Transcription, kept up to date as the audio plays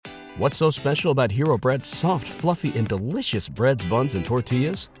What's so special about Hero Bread's soft, fluffy, and delicious breads, buns, and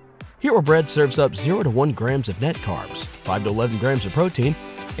tortillas? Hero Bread serves up 0 to 1 grams of net carbs, 5 to 11 grams of protein,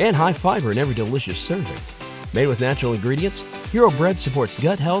 and high fiber in every delicious serving. Made with natural ingredients, Hero Bread supports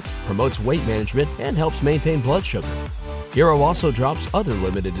gut health, promotes weight management, and helps maintain blood sugar. Hero also drops other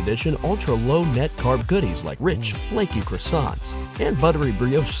limited edition ultra-low net carb goodies like rich, flaky croissants and buttery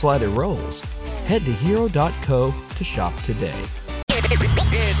brioche slider rolls. Head to hero.co to shop today.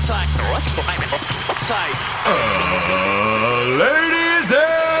 Ladies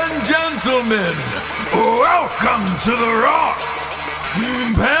and gentlemen, welcome to the Ross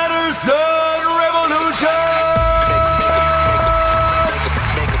Patterson Revolution!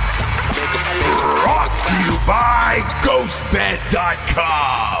 Brought to you by GhostBed.com.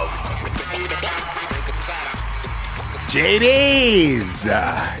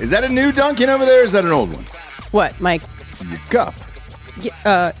 JD's! Is that a new Dunkin' over there, or is that an old one? What, Mike? Your cup.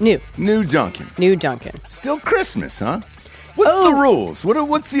 New. New Dunkin'. New Dunkin'. Still Christmas, huh? What's the rules?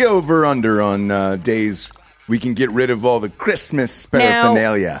 What's the over-under on days we can get rid of all the Christmas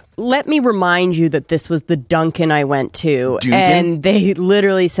paraphernalia? Now, let me remind you that this was the Dunkin' I went to, Dunkin'? and they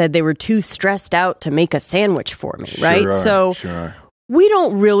literally said they were too stressed out to make a sandwich for me, right? So we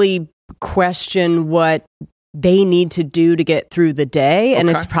don't really question what they need to do to get through the day, and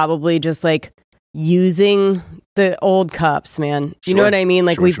it's probably just like using the old cups, man. You know what I mean?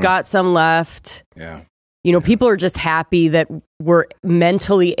 Like we've got some left. Yeah. You know, people are just happy that we're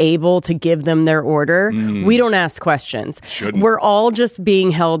mentally able to give them their order. We don't ask questions. We're all just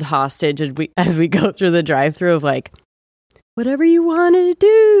being held hostage as we go through the drive-thru of like, whatever you want to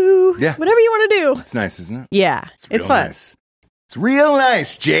do. Yeah. Whatever you want to do. It's nice, isn't it? Yeah. It's fun. Nice. It's real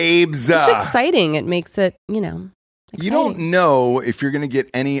nice, Jabes. It's exciting. It makes it, exciting. You don't know if you're going to get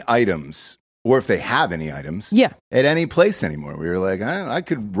any items or if they have any items at any place anymore. We were like, I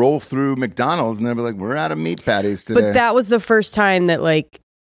could roll through McDonald's and they'd be like, we're out of meat patties today. But that was the first time that like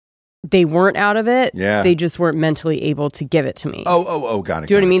they weren't out of it. Yeah. They just weren't mentally able to give it to me. Oh, got it.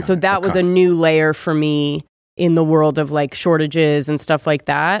 Do you know what I mean? So that was a new layer for me in the world of like shortages and stuff like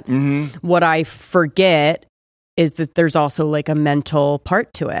that. Mm-hmm. What I forget is that there's also like a mental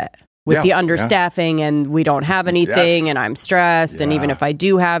part to it with the understaffing and we don't have anything and I'm stressed. And even if I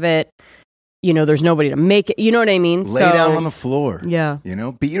do have it, there's nobody to make it. You know what I mean? Lay down on the floor. Yeah.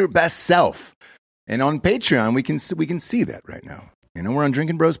 Be your best self. And on Patreon, we can see that right now. We're on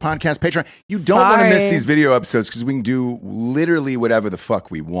Drinking Bros Podcast Patreon. You don't want to miss these video episodes because we can do literally whatever the fuck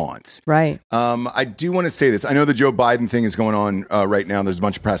we want. Right. I do want to say this. I know the Joe Biden thing is going on right now. There's a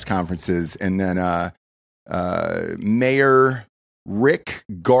bunch of press conferences. And then Mayor Rick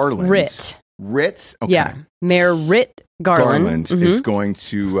Garland. Ritz? Okay. Yeah. Mayor Rick Garland is going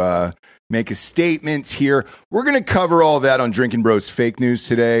to make a statement here. We're going to cover all that on Drinking Bros Fake News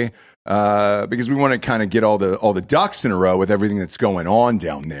today because we want to kind of get all the ducks in a row with everything that's going on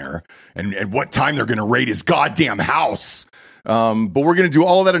down there and what time they're going to raid his goddamn house. But we're going to do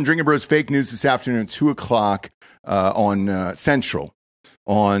all that on Drinking Bros Fake News this afternoon at 2:00 on Central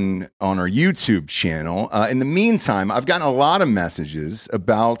on our YouTube channel. In the meantime, I've gotten a lot of messages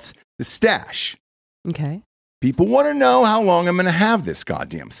about the stash. Okay. People want to know how long I'm going to have this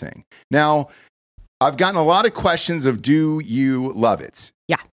goddamn thing. Now, I've gotten a lot of questions of, do you love it?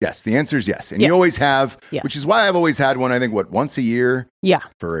 Yeah. Yes, the answer is yes. And you always have, which is why I've always had one, I think, once a year? Yeah.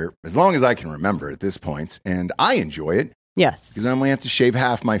 For as long as I can remember at this point. And I enjoy it. Yes. Because I only have to shave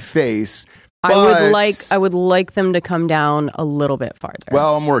half my face. I would like them to come down a little bit farther.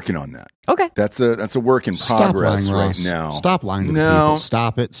 Well, I'm working on that. Okay. That's a work in progress right now. Stop lying to the people.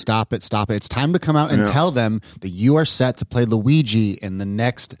 Stop it. It's time to come out and tell them that you are set to play Luigi in the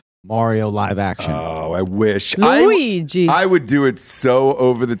next Mario live action. Oh, I wish. Luigi. I would do it so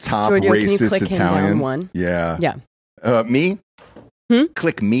over the top, Giorgio, racist can you click Italian. Him down one? Yeah. Yeah. Me?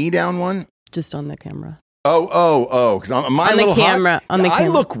 Click me down one? Just on the camera. Oh, because on my on little the camera. I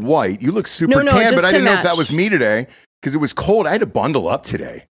look white. You look super tan, but I didn't know if that was me today because it was cold. I had to bundle up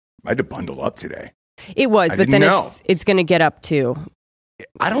today. It was, but then it's going to get up too.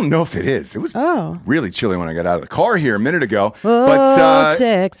 I don't know if it is. It was really chilly when I got out of the car here a minute ago.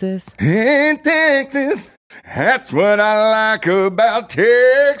 Texas. In Texas. That's what I like about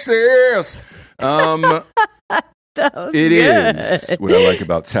Texas. It is what I like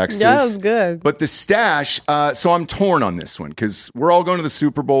about Texas. That was good. But the stash, so I'm torn on this one because we're all going to the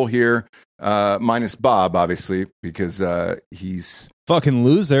Super Bowl here, minus Bob, obviously, because he's fucking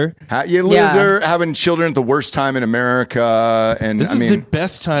loser. Loser, having children at the worst time in America. And this is the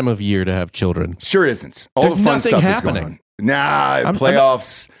best time of year to have children. Sure isn't. All the fun stuff is going on. Nah,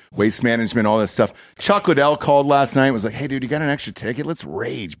 playoffs. waste management, all this stuff. Chuck Liddell called last night, was like, hey, dude, you got an extra ticket? Let's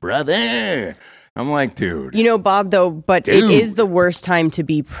rage, brother. I'm like, dude. You know, Bob, though, but it is the worst time to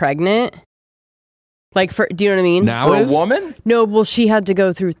be pregnant. Like, do you know what I mean? Now for a woman? No, well, she had to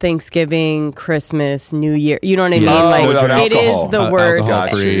go through Thanksgiving, Christmas, New Year. You know what I mean? It is the worst.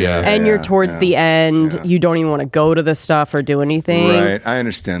 And you're towards the end. You don't even want to go to the stuff or do anything. Right. I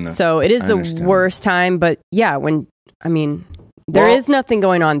understand that. So it is the worst time. But yeah, there is nothing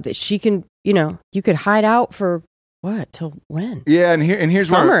going on that she can, you could hide out for what? Till when? Yeah. And here's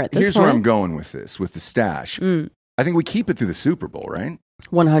Summer where I'm going with this, with the stash. I think we keep it through the Super Bowl, right?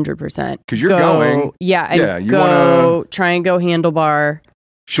 100%. Because you're going. Yeah. And try and go handlebar.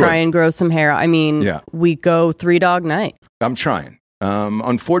 Sure. Try and grow some hair. I mean, we go 3-dog night. I'm trying.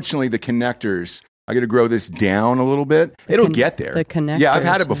 Unfortunately, the connectors, I got to grow this down a little bit. It'll get there. The connectors. Yeah, I've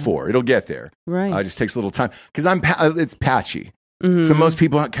had it before. It'll get there. Right. It just takes a little time. Because it's patchy. Mm-hmm. So most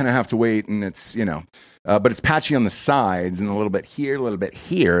people kind of have to wait, and it's, but it's patchy on the sides and a little bit here, a little bit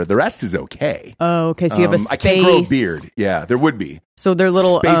here. The rest is okay. Oh, okay. So you have a space. I can't grow a beard. Yeah, there would be. So they're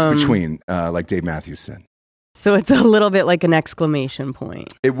little space between, like Dave Matthews said. So it's a little bit like an exclamation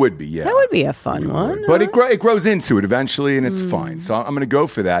point. It would be, yeah. That would be a fun one. But it grows into it eventually, and it's fine. So I'm going to go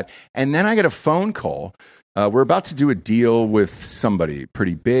for that. And then I get a phone call. We're about to do a deal with somebody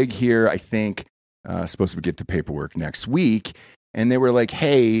pretty big here, I think. Supposed to get the paperwork next week. And they were like,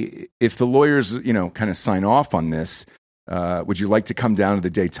 hey, if the lawyers, kind of sign off on this, would you like to come down to the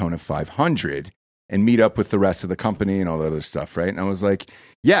Daytona 500 and meet up with the rest of the company and all that other stuff, right? And I was like,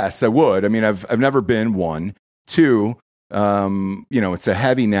 yes, I would. I mean, I've never been, 1. 2, it's a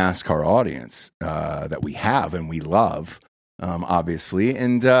heavy NASCAR audience that we have and we love, obviously.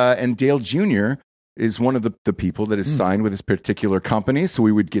 And Dale Jr. is one of the people that is signed with this particular company. So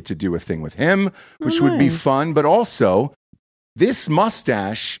we would get to do a thing with him, which would be fun. But also, this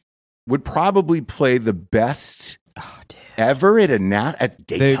mustache would probably play the best ever at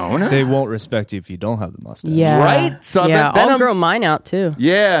Daytona. They won't respect you if you don't have the mustache. Yeah. Right? So then I'll grow mine out too.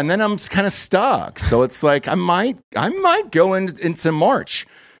 Yeah, and then I'm kind of stuck. So it's like I might go into March.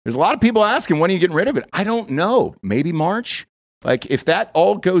 There's a lot of people asking, when are you getting rid of it? I don't know. Maybe March? Like, if that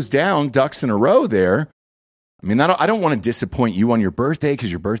all goes down, ducks in a row there, I mean, I don't want to disappoint you on your birthday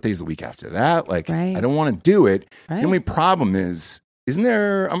because your birthday is the week after that. Like, right. I don't want to do it. Right. The only problem isn't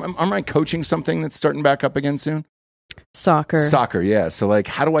there, am I coaching something that's starting back up again soon? Soccer, yeah. So, like,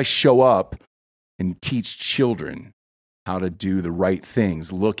 how do I show up and teach children how to do the right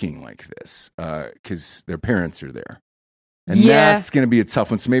things looking like this? Because their parents are there. And that's going to be a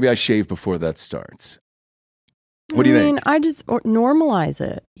tough one. So maybe I shave before that starts. What do you think? I just normalize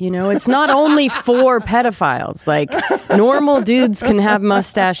it. It's not only for pedophiles. Like, normal dudes can have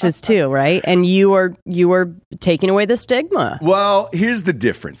mustaches too, right? And you are taking away the stigma. Well, here's the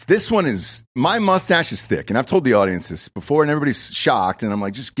difference. My mustache is thick, and I've told the audience this before, and everybody's shocked. And I'm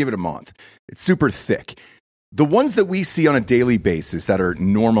like, just give it a month. It's super thick. The ones that we see on a daily basis that are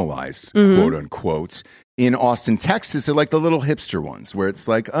normalized, quote unquote, in Austin, Texas, are like the little hipster ones where it's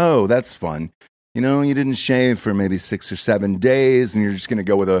like, oh, that's fun. You didn't shave for maybe 6 or 7 days, and you're just going to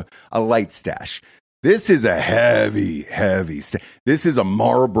go with a light stash. This is a heavy stash. This is a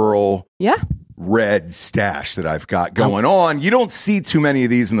Marlboro red stash that I've got going on. You don't see too many of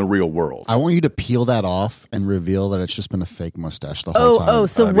these in the real world. I want you to peel that off and reveal that it's just been a fake mustache the whole time. Oh,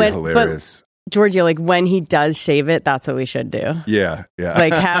 so that'd be hilarious. Georgia, like, when he does shave it, that's what we should do. Yeah.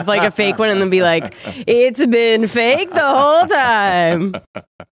 Like, have like a fake one and then be like, it's been fake the whole time.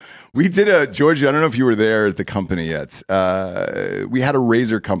 We did Georgia, I don't know if you were there at the company yet. We had a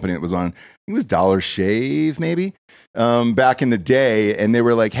razor company that was on, I think it was Dollar Shave maybe, back in the day. And they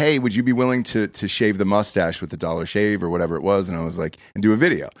were like, hey, would you be willing to shave the mustache with the Dollar Shave or whatever it was? And I was like, and do a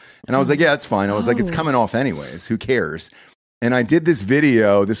video. And I was like, yeah, that's fine. I was like, it's coming off anyways. Who cares? And I did this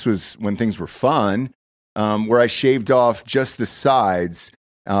video. This was when things were fun, where I shaved off just the sides,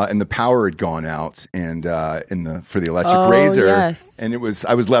 and the power had gone out, and for the electric razor, and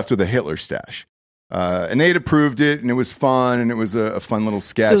I was left with a Hitler stash, and they had approved it, and it was fun, and it was a fun little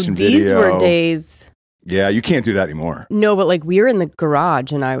sketch and video. These were days. Yeah, you can't do that anymore. No, but like, we were in the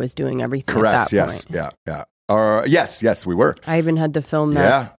garage, and I was doing everything. Correct. At that Yes. point. Yeah. Yes, we were. I even had to film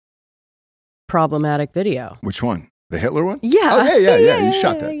that problematic video. Which one? The Hitler one? Yeah. Oh, yeah. You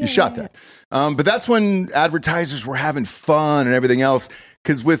shot that. You shot that. But that's when advertisers were having fun and everything else.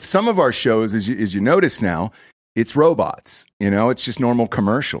 Because with some of our shows, as you notice now, it's robots. It's just normal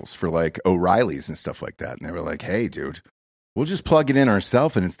commercials for like O'Reilly's and stuff like that. And they were like, hey, dude, we'll just plug it in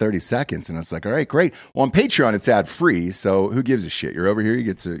ourselves and it's 30 seconds. And it's like, all right, great. Well, on Patreon, it's ad free. So who gives a shit? You're over here, you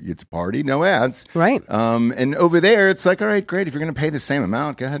get to party, no ads. Right. And over there, it's like, all right, great. If you're going to pay the same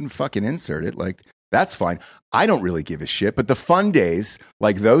amount, go ahead and fucking insert it. Like, that's fine. I don't really give a shit. But the fun days,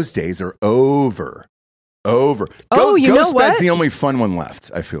 like those days, are over. You know what? Ghostbed's the only fun one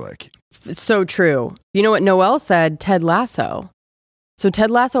left, I feel like. So true. You know what Noel said? Ted Lasso. So Ted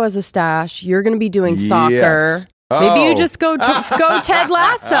Lasso has a stash. You're going to be doing soccer. Yes. Maybe you Oh. just go Ted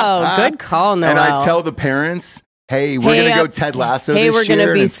Lasso. Good call, Noel. And I tell the parents, hey, we're going to go Ted Lasso Hey, this we're year. going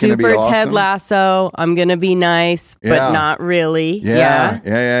to be and it's gonna super awesome. Ted Lasso. I'm going to be nice, but Yeah. not really. Yeah.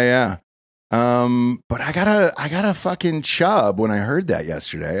 But I got a fucking chub when I heard that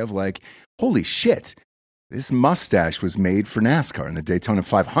yesterday of like, holy shit, this mustache was made for NASCAR in the Daytona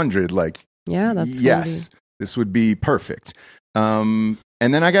 500. Like, Yeah, that's yes, this would be perfect. And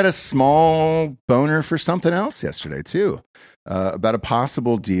then I got a small boner for something else yesterday too, about a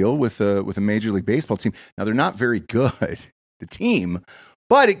possible deal with a Major League Baseball team. Now they're not very good, the team,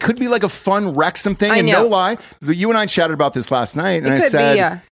 but it could be like a fun Wrexham thing. I And know. no lie, so you and I chatted about this last night, and It I could said, be,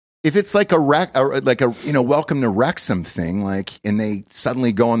 yeah. if it's like a welcome to Wrexham thing, like, and they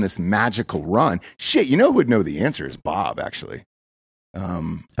suddenly go on this magical run, shit, you know who would know the answer is Bob, actually.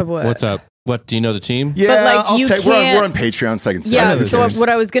 Of what? What's up? What, do you know the team? Yeah, But, like, I'll you tell you, can't- we're on Patreon, so I can say Yeah, it. so what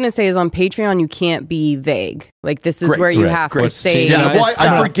I was going to say is on Patreon, you can't be vague. Like, this is Great, where you great, have great. to say Yeah, well, I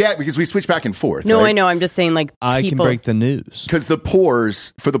stuff. forget because we switch back and forth. No, right? I know. I'm just saying, like, I people. can break the news. Because the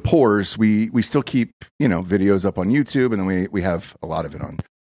pores, we still keep, videos up on YouTube, and then we have a lot of it on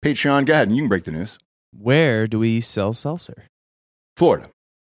Patreon. Go ahead, and you can break the news. Where do we sell seltzer? Florida.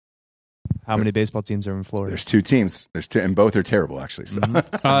 How many baseball teams are in Florida? There's two teams. There's two, and both are terrible, actually. So.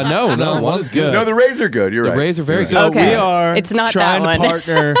 No, one's good. No, the Rays are good. You're The right. Rays are very You're good. So Okay. we are It's not trying that to one.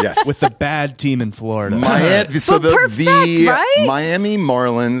 partner Yes. with the bad team in Florida. So But perfect, right? Miami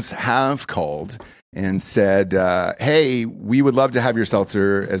Marlins have called and said, hey, we would love to have your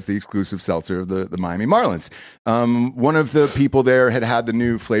seltzer as the exclusive seltzer of the Miami Marlins. One of the people there had the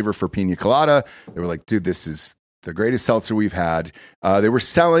new flavor for pina colada. They were like, dude, this is the greatest seltzer we've had. They were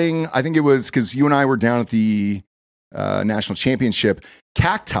selling, I think it was because you and I were down at the national championship.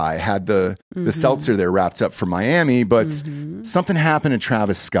 Cacti had the seltzer there wrapped up for Miami, but something happened to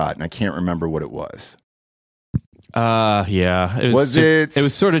Travis Scott, and I can't remember what it was. Yeah. It Was just- it- It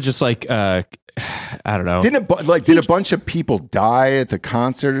was sort of just like, I don't know. Did a bunch of people die at the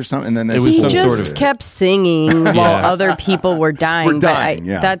concert or something? And then It was He some just sort of- kept singing while other people were dying. We're but dying,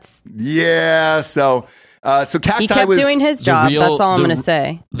 yeah. That's So Cacti he kept was doing his the job. real- That's all I'm the- going to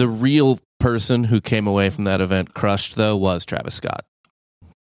say. The real person who came away from that event crushed, though, was Travis Scott.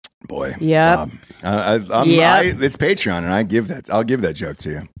 boy. Yep. It's Patreon, and I'll give that joke to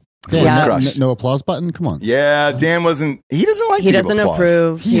you. Dan, Was no- crushed. no applause button? Come on. Yeah, Dan wasn't. He doesn't like. He to give doesn't applause.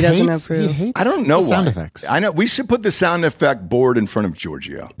 approve. He doesn't hates, approve. He hates I don't know the sound why. effects. I know we should put the sound effect board in front of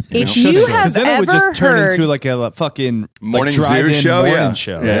Giorgio. If know? you have Because then it would ever just turn heard, into like a fucking Morning like, Zoo drive-in show. morning Yeah.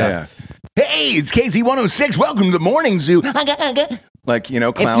 show. Yeah. Hey, it's KZ106. Welcome to the Morning Zoo. Like clown if you've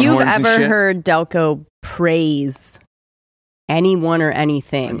horns and ever shit. heard Delco praise anyone or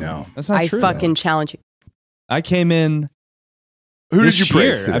anything, No. That's not I true. fucking challenge you. I came in. Who this did you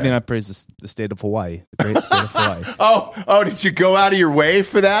praise year. today? I mean, I praised the state of Hawaii, the great state of Hawaii. Oh, did you go out of your way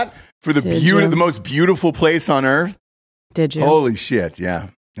for that? For the Did you? the most beautiful place on earth? Did you? Holy shit, yeah.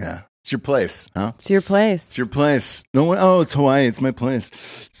 It's your place, huh? It's your place. It's your place. No one, it's Hawaii. It's my place.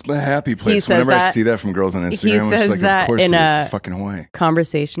 It's my happy place. says Whenever I that- see that from girls on he Instagram, I'm just says like, that of course in it is. a- It's fucking Hawaii.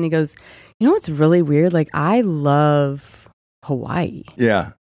 Conversation. He goes, you know what's really weird? Like, I love Hawaii. Yeah.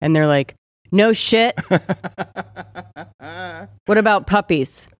 And they're like, no shit. What about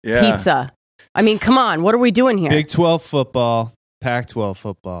puppies? Yeah. Pizza. I mean, come on. What are we doing here? Big 12 football, Pac-12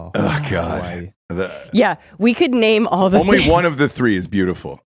 football. Oh, God. Hawaii. Yeah, we could name all the Only things. one of the three is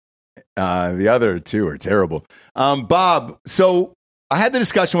beautiful. The other two are terrible. Bob, so I had the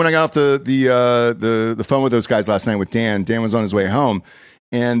discussion when I got off the phone with those guys last night with Dan. Dan was on his way home.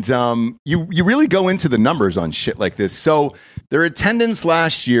 And you really go into the numbers on shit like this. So their attendance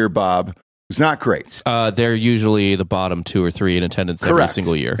last year, Bob, was not great. They're usually the bottom 2 or 3 in attendance every Correct.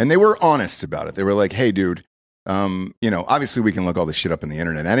 single year. And they were honest about it. They were like, hey, dude, obviously we can look all this shit up in the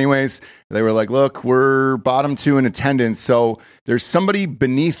internet anyways. They were like, look, we're bottom 2 in attendance. So there's somebody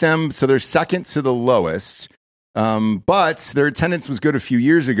beneath them. So they're second to the lowest. But their attendance was good a few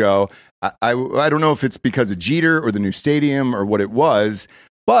years ago. I don't know if it's because of Jeter or the new stadium or what it was.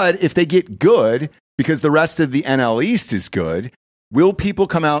 But if they get good, because the rest of the NL East is good, will people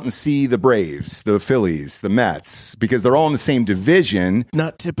come out and see the Braves, the Phillies, the Mets, because they're all in the same division?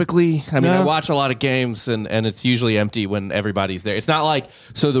 Not typically. I mean, No. I watch a lot of games, and it's usually empty when everybody's there. It's not like,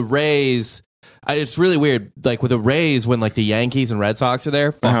 so the Rays, it's really weird. Like with the Rays, when like the Yankees and Red Sox are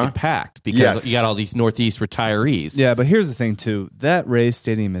there, fucking packed because Yes. you got all these Northeast retirees. Yeah, but here's the thing too. That Rays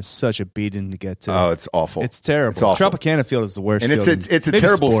Stadium is such a beating to get to. Oh, it's awful. It's terrible. It's awful. Tropicana Field is the worst. And it's field a in maybe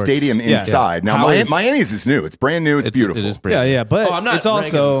terrible sports. stadium Yeah. inside. Now, How is- Miami's is new. It's brand new. It's beautiful. It is brand Yeah, but I'm not it's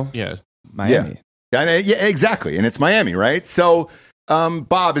also yeah. Miami. Yeah, exactly. And it's Miami, right? So,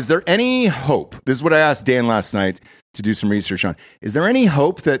 Bob, is there any hope? This is what I asked Dan last night to do some research on. Is there any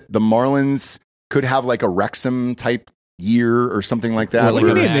hope that the Marlins could have like a Wrexham type year or something like that? Or like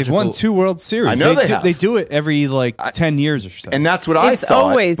What do you a mean? They've won magical- 2 World Series. I know they have. They do it every 10 years or so. And that's what I It's thought.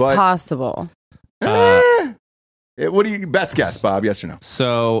 always but, possible. what do you best guess, Bob? Yes or no?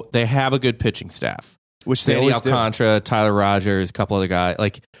 So they have a good pitching staff. which they Sandy always do. Alcantara, Tyler Rogers, a couple other guys.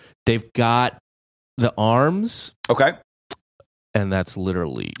 Like they've got the arms, Okay. and that's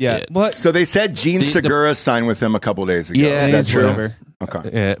literally Yeah. it. What? So they said Gene The- Segura signed with them a couple days ago. Yeah, is that He's true? whatever. Okay.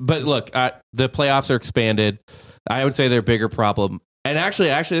 Yeah, but look, the playoffs are expanded. I would say their bigger problem, and actually,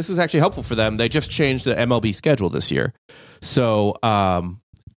 this is actually helpful for them. They just changed the MLB schedule this year, so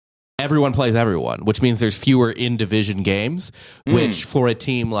everyone plays everyone, which means there's fewer in division games. Which for a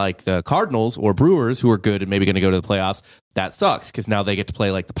team like the Cardinals or Brewers, who are good and maybe going to go to the playoffs, that sucks because now they get to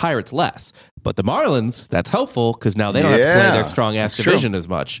play like the Pirates less. But the Marlins, that's helpful because now they don't have to play Yeah, their strong ass that's true. division as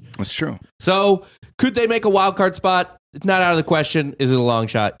much. That's true. So could they make a wild card spot? It's not out of the question. Is it a long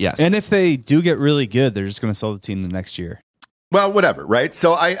shot? Yes. And if they do get really good, they're just going to sell the team the next year. Well, whatever, right?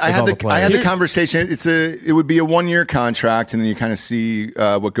 So I had all the the I had the players. conversation. It would be a 1-year contract, and then you kind of see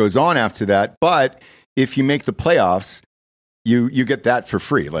what goes on after that. But if you make the playoffs, you get that for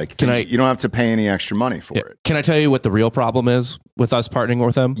free. Like you don't have to pay any extra money for it. Can I tell you what the real problem is with us partnering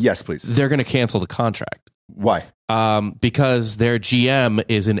with them? Yes, please. They're going to cancel the contract Why? because their GM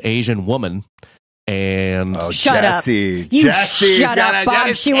is an Asian woman. And Shut up. Jesse. You Jesse's shut gonna up, get Bob.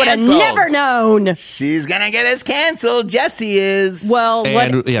 us She would have canceled. never known. She's gonna get us canceled. Jesse is. Well,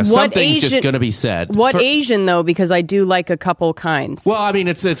 what yeah, what something's Asian? just going to be said. What For- Asian though? Because I do like a couple kinds. Well, I mean,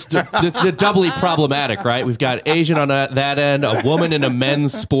 it's doubly problematic, right? We've got Asian on that end, a woman in a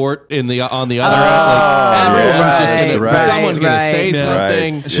men's sport on the other end. Like, everyone's just right, gonna, right, someone's going to right. say Yeah.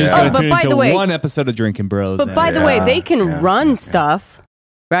 something. Right. She's Yeah. going to but tune by into the way- one episode of Drinking Bros. but by the Yeah, way, they can run yeah. stuff,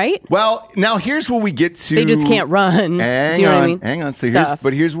 right? well, now here's where we get to. They just can't run. Hang Do you know on, what I mean? hang on. So Stuff.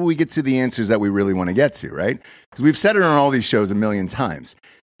 here's where we get to the answers that we really want to get to, right? Because we've said it on all these shows a million times.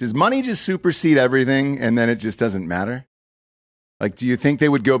 Does money just supersede everything, and then it just doesn't matter? Like, do you think they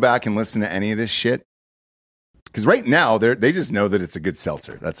would go back and listen to any of this shit? Because right now they just know that it's a good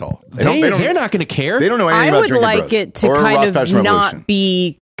seltzer. That's all. They're not going to care. They don't know anything I about would Drinking like Bros it to or kind Ross of Passion Revolution. not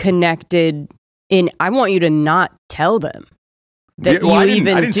be connected. I want you to not tell them that Yeah, well, I you didn't-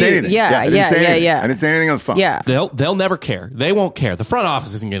 even I didn't do. say anything. Yeah, I didn't say anything. yeah. I didn't say anything on the phone. Yeah. They'll never care. They won't care. The front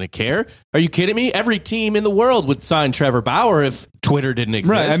office isn't going to care. Are you kidding me? Every team in the world would sign Trevor Bauer if Twitter didn't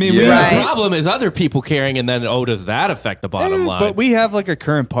exist. Right, I mean, we- the Right. problem is other people caring, and then does that affect the bottom line? But we have a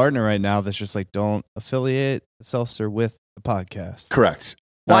current partner right now that's just don't affiliate the seltzer with the podcast. Correct.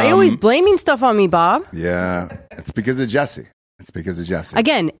 Why are you always blaming stuff on me, Bob? Yeah, it's because of Jesse. It's because of Jesse.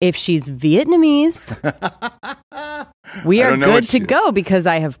 Again, if she's Vietnamese, we I are don't know what good she to is. go because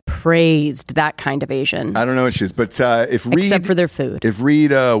I have praised that kind of Asian, I don't know what she is, but if Reed, except for their food. if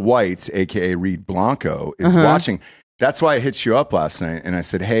Reed White, aka Reed Blanco, is watching, that's why I hit you up last night and I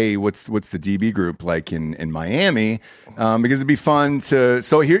said, "Hey, what's the DB group like in Miami?" Because it'd be fun to.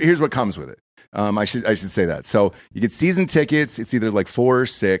 So here's what comes with it. I should say that. So you get season tickets. It's either 4 or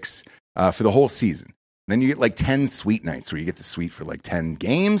 6 for the whole season. Then you get 10 suite nights where you get the suite for 10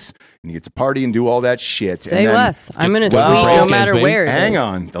 games and you get to party and do all that shit. Say and then, less. I'm in a Well, suite Braves no matter games, where. it Hang is.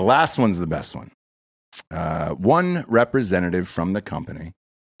 on. The last one's the best one. One representative from the company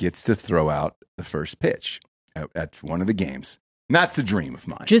gets to throw out the first pitch at one of the games. And that's a dream of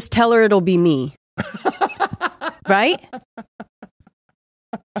mine. Just tell her it'll be me. Right?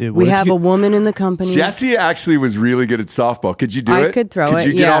 Dude, We have a woman in the company. Jesse actually was really good at softball. Could you do I it? could throw Could it,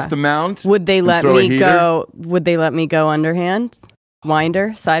 you get yeah. off the mound? Would they and let throw a me heater? go? Would they let me go underhand? Winder,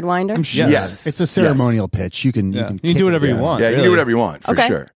 sidewinder? I'm sure. Yes. It's a ceremonial pitch. You can Yeah. you You can can do kick whatever it you down. want. Yeah, you can really. do whatever you want, for Okay.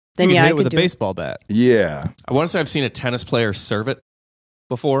 sure. Then You can yeah, hit I it with could a do it. baseball bat. Yeah. I want to say I've seen a tennis player serve it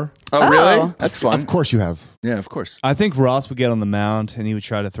before. Oh, Oh. really? That's fun. Of course you have. Yeah, of course. I think Ross would get on the mound and he would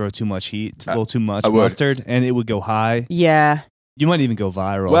try to throw too much heat, a little too much I would. mustard, and it would go high. Yeah. You might even go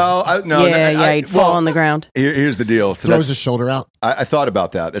viral. Well, no, He'd fall on the ground. Here's the deal. So Throws his shoulder out. I thought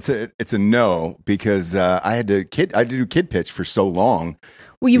about that. It's a no because I had to do kid pitch for so long.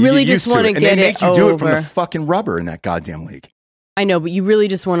 Well, you really just want to get it over. And they make you do it from the fucking rubber in that goddamn league. I know, but you really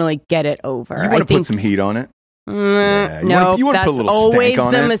just want to like get it over. You want to put some heat on it. No, that's put a little always stank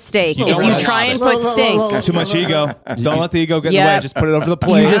on the it. mistake. You If don't you want try to- and put stink, Too much ego. Don't let the ego get in the Yeah. way. Just put it over the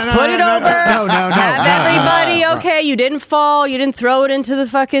plate. you just put it over. No. Have everybody okay. You didn't fall. You didn't throw it into the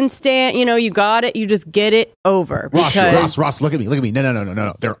fucking stand. You got it. You just get it over. Ross, look at me.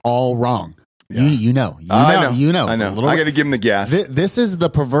 No. They're all wrong. Yeah. You know. I know. A little- I got to give him the gas. This is the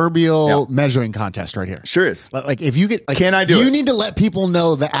proverbial measuring contest right here. Sure is. Like if you get, Can I do you it? need to let people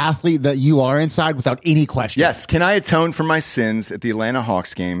know the athlete that you are inside without any question. Yes. Can I atone for my sins at the Atlanta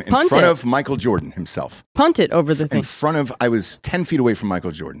Hawks game in Punt front it. of Michael Jordan himself? Punt it over the In thing. front of, I was 10 feet away from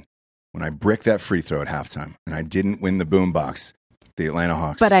Michael Jordan when I bricked that free throw at halftime, and I didn't win the boombox. The Atlanta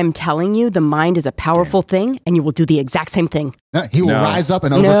Hawks. But I'm telling you, the mind is a powerful thing, and you will do the exact same thing. No, he will No. rise up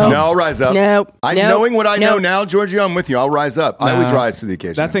and No. overcome. No, I'll rise up. Nope. Knowing what I know Nope. now, Giorgio, I'm with you. I'll rise up. I always rise to the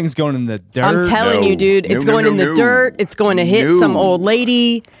occasion. That thing's going in the dirt. I'm telling No. you, dude. It's No, going in the no. dirt. It's going to hit No. some old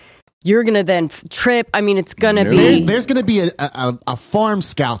lady. You're going to then trip. I mean, it's going to No. be. There's going to be a farm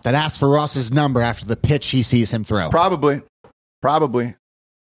scout that asks for Ross's number after the pitch he sees him throw. Probably.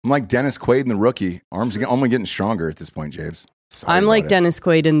 I'm like Dennis Quaid in The Rookie. Arms are only getting stronger at this point, James. Sorry I'm about like it. Dennis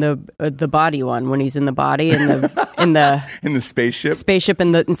Quaid in the body one when he's in the body in the in the spaceship. spaceship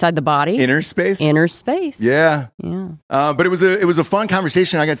inside the body. Inner space. Inner space. Yeah. Yeah. But it was a fun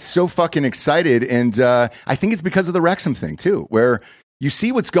conversation. I got so fucking excited, and I think it's because of the Wrexham thing too, where you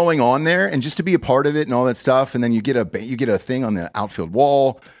see what's going on there, and just to be a part of it and all that stuff, and then you get a thing on the outfield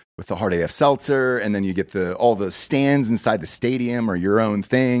wall with the Hard AF Seltzer, and then you get all the stands inside the stadium are your own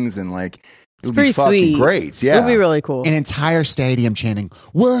things, and like it would be pretty fucking sweet. great. Yeah, It would be really cool. An entire stadium chanting,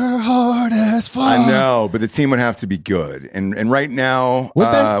 "We're hard as fuck." I know, but the team would have to be good. And right now, Would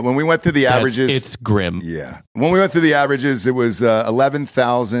they? when we went through the averages, It's grim. yeah, when we went through the averages, it was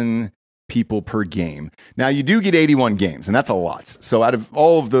 11,000 people per game. Now you do get 81 games, and that's a lot. So out of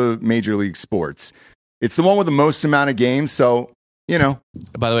all of the major league sports, it's the one with the most amount of games. So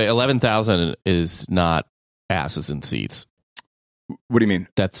By the way, 11,000 is not asses in seats. what do you mean?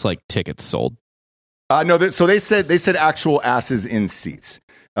 That's like tickets sold. No, so they said actual asses in seats.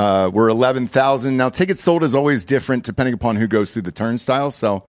 We're 11,000 now. Tickets sold is always different depending upon who goes through the turnstile.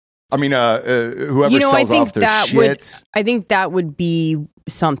 So, I mean, whoever I sells think off their that shit. I think that would be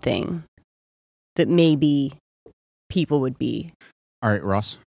something that maybe people would be All right,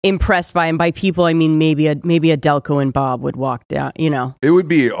 Ross. impressed by, and by people I mean maybe a Delco and Bob would walk down. It would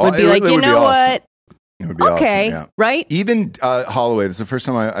be. Would be like, it you would be know awesome. what? It would be Okay, awesome, yeah. right? Even Holloway, this is the first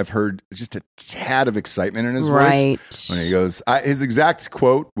time I've heard just a tad of excitement in his Right. voice when he goes. His exact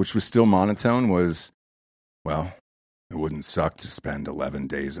quote, which was still monotone, was, "Well, it wouldn't suck to spend 11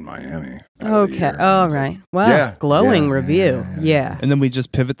 days in Miami." out of the Okay. year." And I All was like, right. Wow. Yeah, Glowing yeah, review. yeah, Yeah. And then we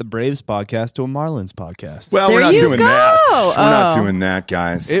just pivot the Braves podcast to a Marlins podcast. Well, There we're not you doing go. that. We're not Oh. doing that,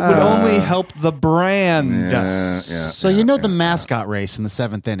 guys. It would only help the brand. Yeah, So you know the mascot race in the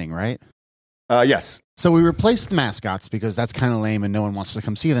 7th inning, right? Yes. So we replaced the mascots because that's kind of lame and no one wants to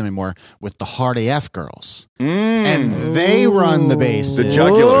come see them anymore with the Hard AF girls. And they run the bases. The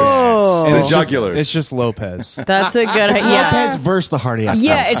jugulars. Whoa. And The it's just- jugulars. It's just Lopez. That's a good idea. Lopez versus the Hard AF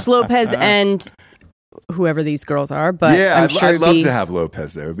Yeah, girls. it's Lopez and whoever these girls are, but yeah, I'm I'd, sure I'd it'd love be, to have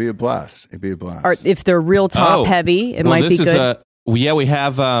Lopez there. It'd be a blast. It'd be a blast. or if they're real top Oh. heavy, it Well, might be this is good. we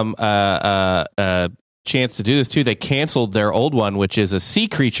have a chance to do this too. They canceled their old one, which is a sea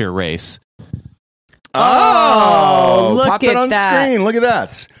creature race. Oh, look pop that at on that. screen. Look at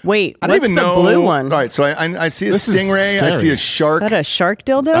that. Wait, I don't what's even the know. blue one? All right, so I see a This is stingray. I scary. see a shark. Is that a shark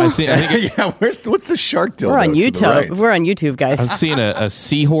dildo? I think Yeah, what's the shark dildo? We're on to the YouTube. right? We're on YouTube, guys. I'm seeing a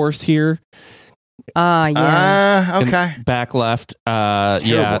seahorse here. Yeah. in Okay. back left. Yeah, I don't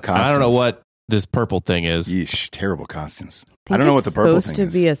know costumes. what this purple thing is. Yeesh, terrible costumes. Think I don't know what it's the purple supposed thing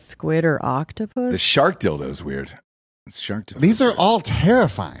to be is. a squid or octopus. The shark dildo is weird. It's shark dildo. These are all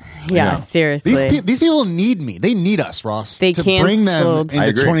terrifying. Yeah, Yeah. seriously. These people need me. They need us, Ross, They to bring them canceled- into I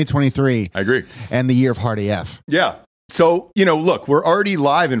agree. 2023 I agree. and the year of Hard AF. Yeah. So, look, we're already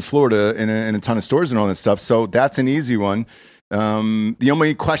live in Florida in a ton of stores and all that stuff. So that's an easy one. The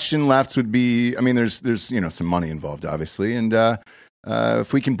only question left would be, I mean, there's some money involved, obviously. And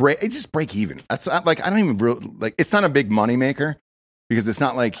if we can just break even. That's I don't even it's not a big money maker because it's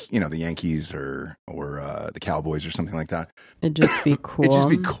not like, the Yankees or the Cowboys or something like that. It'd just be cool. It'd just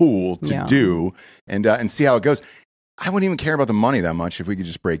be cool to Yeah. do and see how it goes. I wouldn't even care about the money that much if we could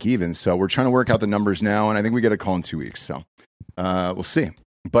just break even. So we're trying to work out the numbers now, and I think we get a call in 2 weeks. So We'll see.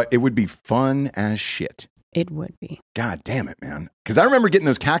 But it would be fun as shit. It would be. God damn it, man. Because I remember getting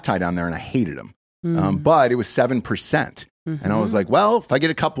those cacti down there and I hated them. But it was 7%. And I was like, well, if I get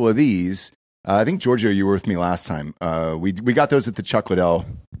a couple of these, I think, Giorgio, you were with me last time. We got those at the Chocolate L.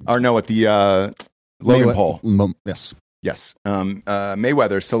 Or no, at the Logan Paul. Yes. Yes.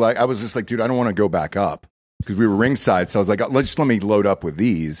 Mayweather. So like, I was just like, dude, I don't want to go back up because we were ringside. So I was like, let me load up with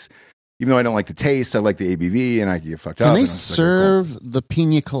these. Even though I don't like the taste, I like the ABV and I get fucked up. Can they serve the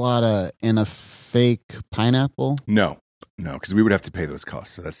pina colada in a fake pineapple? No, because we would have to pay those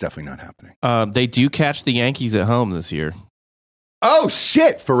costs. So that's definitely not happening. They do catch the Yankees at home this year. Oh,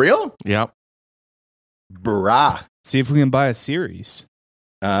 shit. For real? Yep. Brah. See if we can buy a series.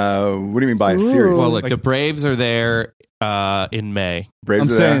 What do you mean by a series? Well, look, the Braves are there in May. Braves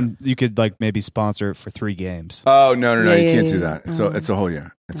I'm are saying there? you could like maybe sponsor it for 3 games. Oh, no. You can't do Yeah. that. It's a whole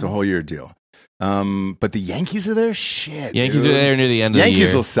year. It's a whole year deal. But the Yankees are there? Shit. Yankees dude. are there near the end of the year.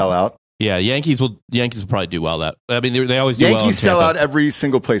 Yankees will sell out. Yeah, Yankees will probably do well. That I mean, they always do well. Yankees in sell Tampa. out every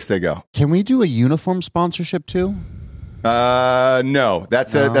single place they go. Can we do a uniform sponsorship too? No,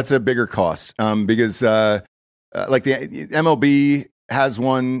 that's a bigger cost. Because like the MLB has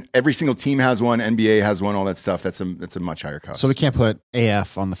one, every single team has one, NBA has one, all that stuff. That's a much higher cost. So we can't put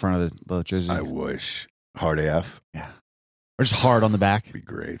AF on the front of the jersey. I wish hard AF. Yeah, or just hard on the back. It'd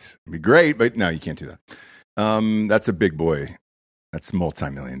be great, but no, you can't do that. That's a big boy. That's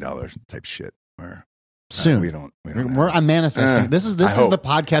multi-million-dollar type shit. Where Soon. we don't. I'm manifesting. This is the hope.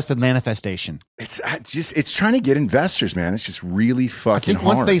 podcast of manifestation. It's trying to get investors, man. It's just really I fucking think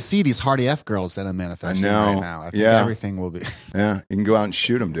once hard. they see these hard AF girls that I'm manifesting I know. right now, I think Yeah. everything will be. Yeah, you can go out and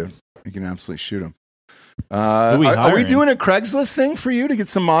shoot them, dude. You can absolutely shoot them. we Are we hiring? doing a Craigslist thing for you to get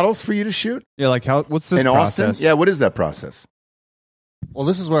some models for you to shoot Yeah, like what's this in process? Austin? Yeah, what is that process? Well,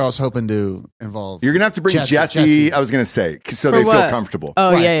 this is where I was hoping to involve. You're gonna have to bring Jesse. I was gonna say so For they feel what? comfortable.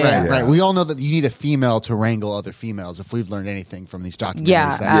 Oh, Right, yeah. right. We all know that you need a female to wrangle other females. If we've learned anything from these documentaries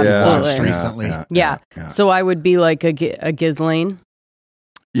Yeah, that we've watched absolutely. recently, Yeah. So I would be like a Ghislaine.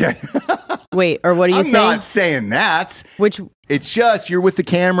 Yeah. Wait, or what are you I'm saying? not saying that. Which It's just you're with the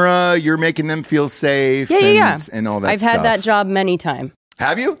camera, you're making them feel safe. Yeah. And all that. I've had that job many times.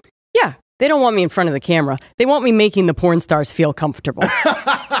 Have you? Yeah. They don't want me in front of the camera. They want me making the porn stars feel comfortable.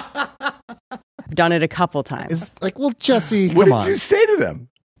 I've done it a couple times. it's like, well, Jesse, What come did on. you say to them?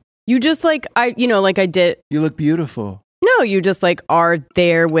 You just like I did. You look beautiful. No, you just like are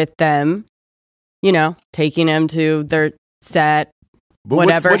there with them, taking them to their set, But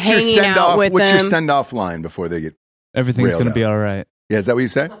whatever, what's your hanging send out off? with What's your them. send off line before they get? Everything's Railed going to be out. all right. Yeah, is that what you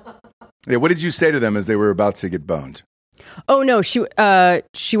say? Yeah. What did you say to them as they were about to get boned? Oh no,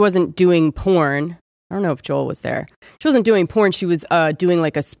 she wasn't doing porn. I don't know if Joel was there. She wasn't doing porn. She was doing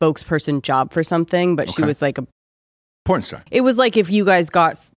like a spokesperson job for something, but she Okay. was like Porn star. it was like if you guys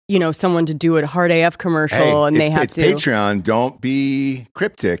got, someone to do a Hard AF commercial and they had it's to. Patreon. Don't be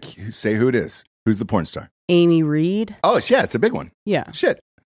cryptic. Say who it is. Who's the porn star? Amy Reed. Oh, yeah, it's a big one. Yeah. Shit.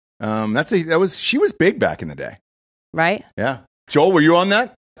 She was big back in the day. Right? Yeah. Joel, were you on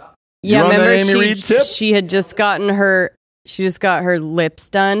that? Yeah, on that remember Amy Reed tip? she had just gotten she just got her lips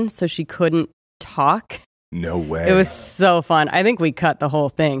done so she couldn't talk. No way. It was so fun. I think we cut the whole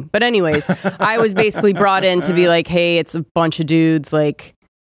thing. But anyways, I was basically brought in to be like, hey, it's a bunch of dudes, like,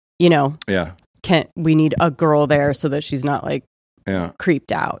 Yeah. we need a girl there so that she's not like Yeah.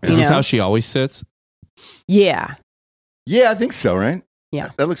 creeped out. Is this how she always sits? Yeah. Yeah, I think so, right? Yeah.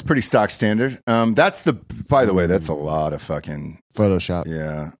 That looks pretty stock standard. By the way, that's a lot of fucking, Photoshop.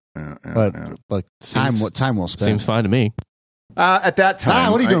 yeah. But time will spend. Seems fine to me. At that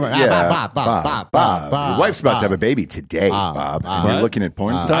time. what are you doing? Bob. Your wife's about to have a baby today, Bob. You're What? looking at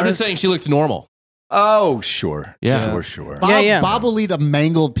porn I'm stars? just saying she looks normal. Oh, sure. Yeah. Sure. Bob, Yeah. Bob will lead a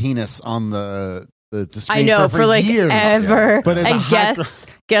mangled penis on the screen I know, for like years. ever. But there's a and high-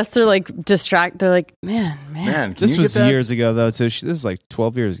 guests are like distracted. They're like, man. Man, can This you was get that? years ago, though, too. This is like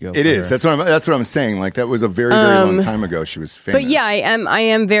 12 years ago. It is. That's what I'm saying. Like that was a very, very long time ago. She was famous. But yeah, I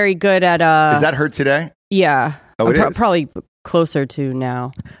am very good at Is that her today? yeah. Oh, it is? Probably closer to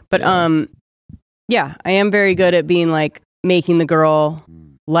now. But yeah, I am very good at being like making the girl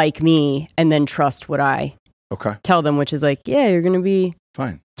like me and then trust what I Okay. tell them, which is like, yeah, you're going to be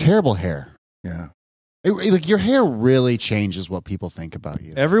Fine. Terrible hair. Yeah. Like your hair really changes what people think about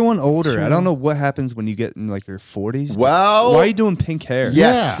you. Everyone older. true. I don't know what happens when you get in like your 40s. but Well, why are you doing pink hair?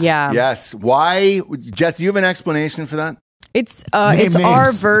 Yes. Yeah. Yes. Why? Jess, do you have an explanation for that? it's Name our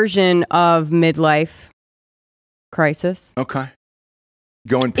names. version of midlife crisis. Okay.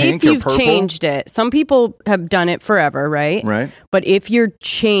 Going pink If or you've purple? changed it, some people have done it forever, right? Right. But if you're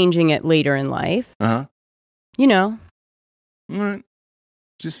changing it later in life, Uh huh. All right.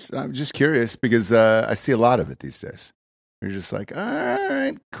 I'm just curious because I see a lot of it these days. You're just like, all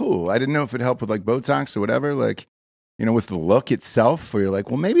right, cool. I didn't know if it helped with like Botox or whatever, like, you know, with the look itself, where you're like,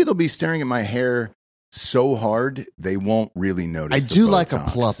 well, maybe they'll be staring at my hair so hard they won't really notice. I do like a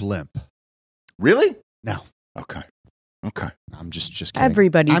plump limp. Really? No. Okay. I'm just kidding.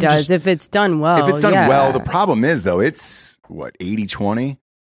 Everybody does if it's done well. If it's done well, the problem is though, it's what 80-20,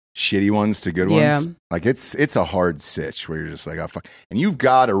 shitty ones to good ones. Like it's a hard sitch where you're just like, oh fuck, and you've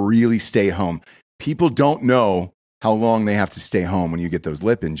got to really stay home. People don't know how long they have to stay home when you get those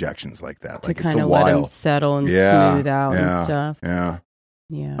lip injections like that. Like to kind of let them settle and smooth out and stuff. Yeah.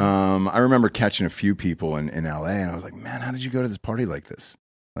 I remember catching a few people in LA, and I was like, man, how did you go to this party like this?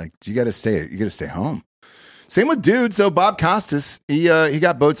 Like, you got to stay home. Same with dudes, though. Bob Costas, he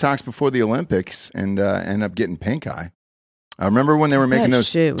got Botox before the Olympics and ended up getting pink eye. I remember when they were making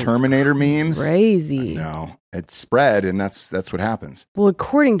those Terminator memes. Crazy. No, it spread, and that's what happens. Well,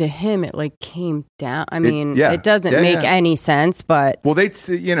 according to him, it like came down. I mean, it doesn't make any sense, but well, that's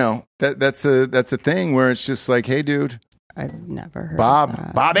a thing where it's just like, hey, dude, I've never heard of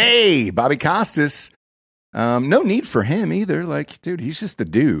that. Bobby Costas. No need for him either. Like, dude, he's just the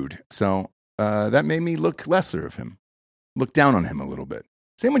dude. So that made me look lesser of him, look down on him a little bit.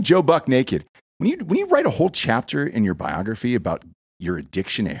 Same with Joe Buck Naked. When you write a whole chapter in your biography about your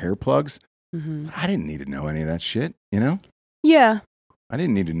addiction to hair plugs, I didn't need to know any of that shit, you know? Yeah. I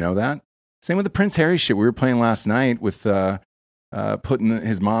didn't need to know that. Same with the Prince Harry shit we were playing last night with putting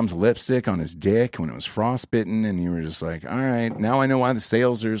his mom's lipstick on his dick when it was frostbitten, and you were just like, all right, now I know why the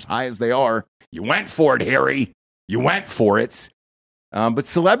sales are as high as they are. You went for it, Harry. You went for it. But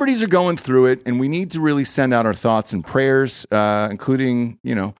celebrities are going through it, and we need to really send out our thoughts and prayers, including,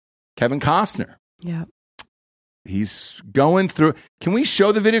 you know, Kevin Costner. Yeah. He's going through. Can we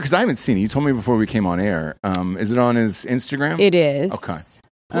show the video? Because I haven't seen it. You told me before we came on air. Is it on his Instagram? It is. Okay.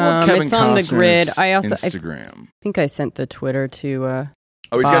 It's on the grid. I also Instagram. I think I sent the Twitter to.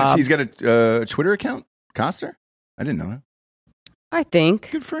 He's got a Twitter account, Costner? I didn't know that. I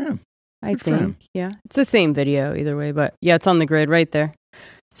think. Good for him. I think. Yeah, it's the same video either way, but yeah, it's on the grid right there.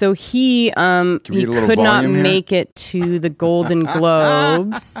 So he could not make it to the Golden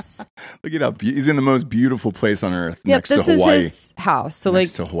Globes. Look it up. He's in the most beautiful place on earth, next to Hawaii. This is his house. So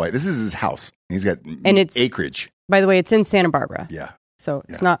next to Hawaii. This is his house. He's got acreage. By the way, it's in Santa Barbara. Yeah. So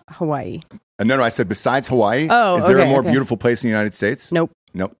it's not Hawaii. No, I said besides Hawaii. Oh, is there a more beautiful place in the United States? Nope.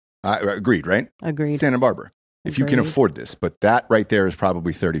 Agreed, right? Agreed. Santa Barbara. If you can afford this. But that right there is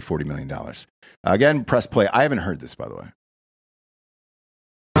probably $30-40 million. Again, press play. I haven't heard this, by the way.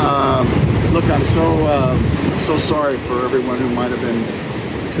 Look, I'm so sorry for everyone who might have been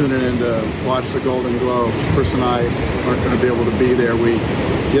tuning in to watch the Golden Globes. Chris and I aren't going to be able to be there.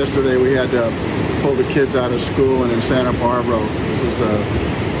 Yesterday we had to pull the kids out of school, and in Santa Barbara, this is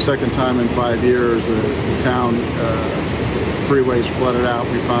the second time in 5 years the town freeways flooded out.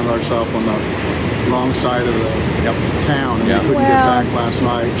 We found ourselves on the wrong side of the town, and we couldn't get back last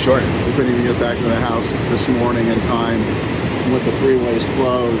night. Sure. We couldn't even get back to the house this morning in time. With the freeways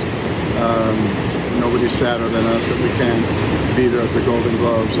closed, nobody's sadder than us that we can't be there at the Golden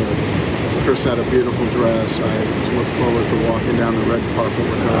Globes. Chris had a beautiful dress. I look forward to walking down the red carpet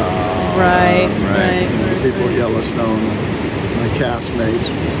with her. Right. The people at Yellowstone, my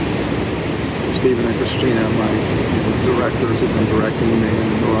castmates, Stephen and Christina, my directors have been directing me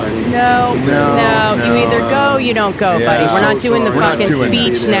and writing. No. You either go, you don't go, buddy. We're not doing the fucking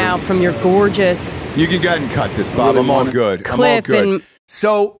speech now from your gorgeous. You can go ahead and cut this, Bob. I'm all good. Cliff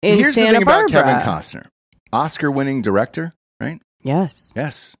So here's the thing about Kevin Costner. Oscar-winning director, right? Yes.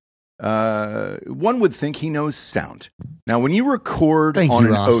 One would think he knows sound. Now, when you record on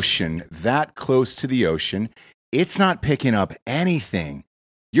an ocean that close to the ocean, it's not picking up anything.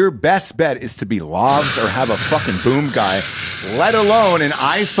 Your best bet is to be lobbed or have a fucking boom guy, let alone an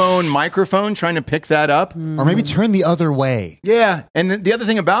iPhone microphone trying to pick that up. Or maybe turn the other way. Yeah. And the other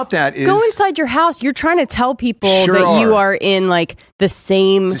thing about that is... Go inside your house. You're trying to tell people that you are in like the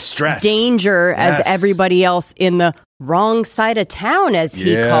same danger as everybody else in the wrong side of town, as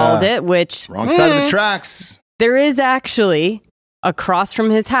he called it, which... Wrong side of the tracks. There is actually, across from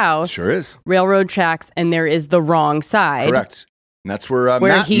his house... Sure is. Railroad tracks, and there is the wrong side. Correct. And that's where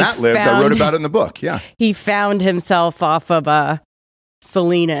Matt lives. I wrote about it in the book. Yeah. He found himself off of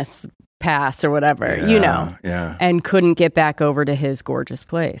Salinas Pass or whatever, and couldn't get back over to his gorgeous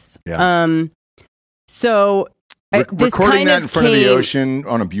place. Yeah. So this recording kind that in front of the ocean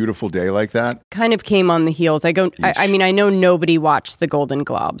on a beautiful day like that kind of came on the heels. I mean, I know nobody watched the Golden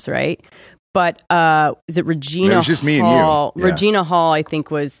Globes, right? But is it Regina? It was just me and you. Regina Hall, I think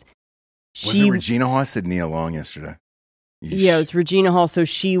was. Was it Regina Hall? I said Nia Long yesterday. Yeah, it was Regina Hall. So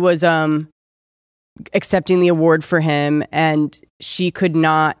she was accepting the award for him, and she could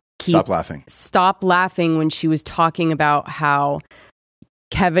not stop laughing when she was talking about how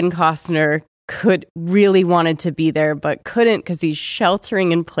Kevin Costner really wanted to be there, but couldn't because he's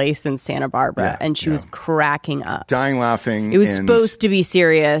sheltering in place in Santa Barbara. And she was cracking up. Dying laughing. It was supposed to be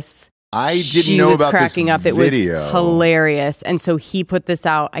serious. I didn't know about cracking this up. It video. was hilarious. And so he put this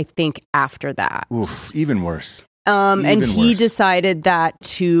out, I think, after that. Oof, even worse. And he decided that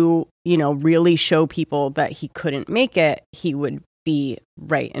to, really show people that he couldn't make it, he would be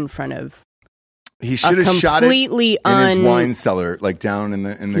right in front of. He should have shot it in his wine cellar, like down in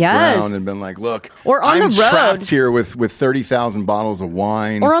the ground, and been like, "Look, or on I'm the road, trapped here with 30,000 bottles of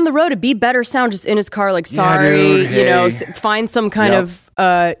wine." Or on the road, it'd be better sound just in his car, like, sorry, find some kind of,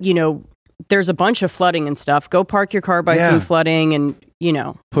 there's a bunch of flooding and stuff. Go park your car by some flooding and,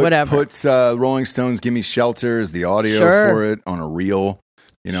 whatever. Puts Rolling Stones, Give Me Shelter as the audio for it on a reel,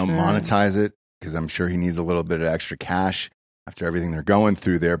 monetize it, because I'm sure he needs a little bit of extra cash after everything they're going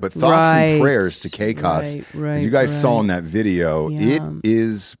through there. But thoughts and prayers to K-Cos. As you guys saw in that video, it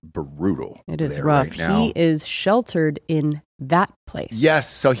is brutal. It is rough. Right now. He is sheltered in that place. Yes,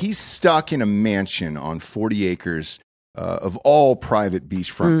 so he's stuck in a mansion on 40 acres of all private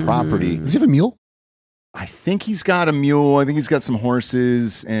beachfront property. Does he have a mule? I think he's got a mule. I think he's got some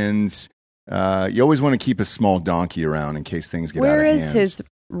horses, and you always want to keep a small donkey around in case things get out of hand. Where is his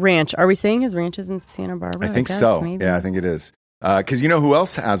ranch? Are we saying his ranch is in Santa Barbara? I think so. Maybe. Yeah, I think it is. Because you know who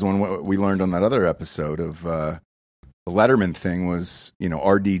else has one? What we learned on that other episode of the Letterman thing was,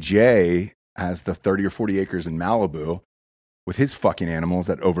 RDJ has the 30 or 40 acres in Malibu with his fucking animals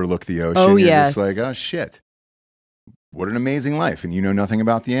that overlook the ocean. Oh, You're yes. just like, oh, shit. What an amazing life. And you know nothing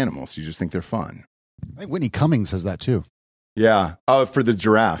about the animals. You just think they're fun. I think Whitney Cummings has that too. Yeah. Oh, for the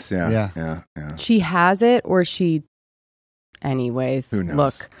giraffes. Yeah. She has it, or she... Anyways, who knows?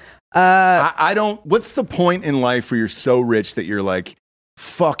 Look. I don't... What's the point in life where you're so rich that you're like,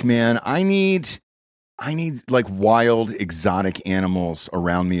 fuck, man, I need like wild, exotic animals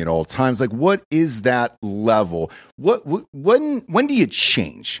around me at all times. Like, what is that level? When do you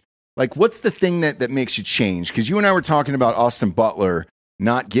change? Like, what's the thing that makes you change? Because you and I were talking about Austin Butler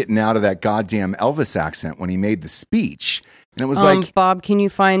not getting out of that goddamn Elvis accent when he made the speech. And it was like... Bob, can you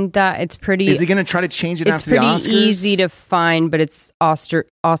find that? It's pretty... Is he going to try to change it after the Oscars? It's pretty easy to find, but it's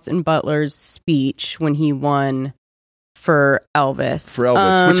Austin Butler's speech when he won for Elvis.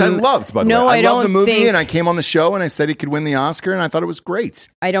 Which I loved, by the way. I love the movie, and I came on the show, and I said he could win the Oscar, and I thought it was great.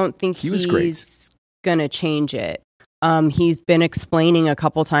 I don't think he's going to change it. He's been explaining a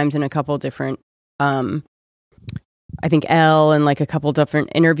couple times in a couple different... I think Elle and like a couple different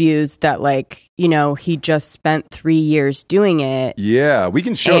interviews that he just spent 3 years doing it. Yeah, we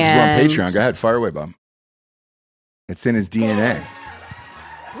can show because we're on Patreon. Go ahead, fire away, Bob. It's in his DNA.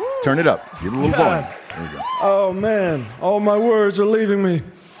 Turn it up. Give it a little volume. There you go. Oh man, all my words are leaving me.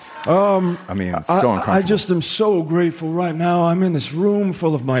 It's so uncomfortable. I just am so grateful right now. I'm in this room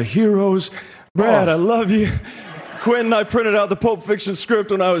full of my heroes. Brad, I love you. Quentin, I printed out the Pulp Fiction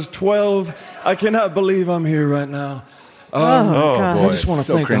script when I was 12. I cannot believe I'm here right now. God. I just want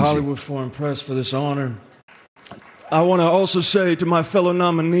to thank the Hollywood Foreign Press for this honor. I want to also say to my fellow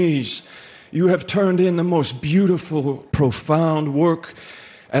nominees, you have turned in the most beautiful, profound work,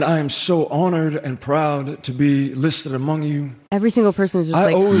 and I am so honored and proud to be listed among you. Every single person is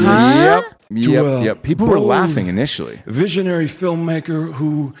just Yep. People were laughing initially. Visionary filmmaker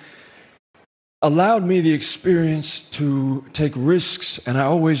who allowed me the experience to take risks, and I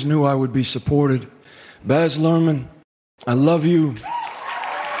always knew I would be supported. Baz Luhrmann, I love you.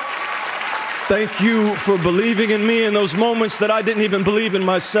 Thank you for believing in me in those moments that I didn't even believe in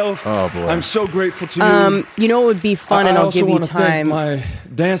myself. Oh, boy. I'm so grateful to you. You know it would be fun, and I'll give you time. Thank my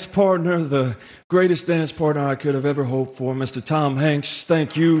dance partner, the greatest dance partner I could have ever hoped for, Mr. Tom Hanks.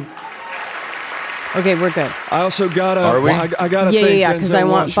 Thank you. Okay, we're good. I also gotta. Are we? I gotta. Yeah, because I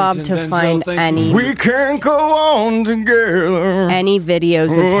want Bob to find any. We can't go on together. Any videos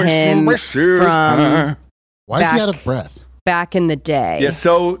of him from. Why is he out of breath? Back in the day. Yeah,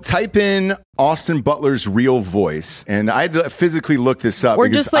 so type in Austin Butler's real voice, and I had to physically look this up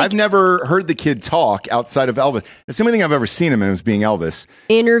because I've never heard the kid talk outside of Elvis. It's the only thing I've ever seen him in was being Elvis.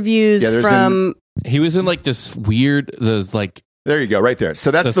 Interviews from. He was in like this weird, There you go, right there.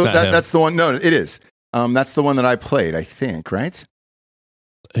 So that's the one. No, it is. That's the one that I played, I think, right?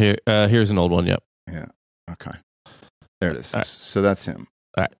 Here's an old one. Yep. Yeah. Okay. There it is. Right. So that's him.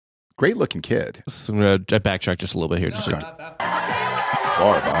 All right. Great looking kid. So I'm going to backtrack just a little bit here. That's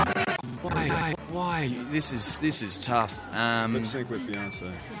far, Bob. Why? This is tough. Lip sync with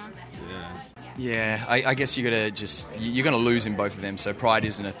Beyonce. Yeah, I guess you're going to lose in both of them, so pride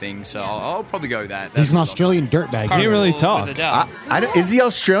isn't a thing, so I'll probably go with that. He's an Australian dirtbag. He can't really talk. Is he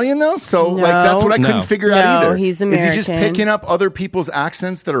Australian, though? So, that's what I couldn't figure out either. He's American. Is he just picking up other people's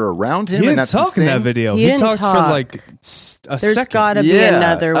accents that are around him? He and didn't that's talk in that video. He talked for like a second. There's got to be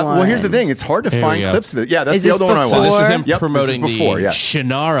another one. Well, here's the thing. It's hard to find clips of it. Yeah, that's Is the this other one I before? watched. This is him Yep, promoting this is before, the yeah.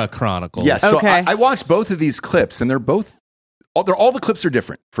 Shannara Chronicles. Yeah, so Okay. I watched both of these clips, and they're both, all the clips are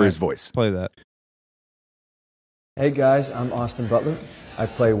different for his voice. Play that. Hey guys, I'm Austin Butler. I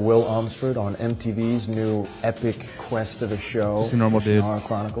play Will Armsford on MTV's new epic quest of a show, Just a normal dude. Shannara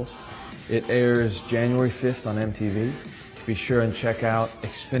Chronicles. It airs January 5th on MTV. Be sure and check out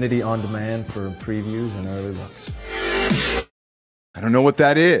Xfinity On Demand for previews and early looks. I don't know what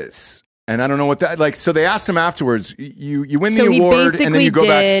that is. And I don't know what that, like, so they asked him afterwards, you win So the he award and then you go basically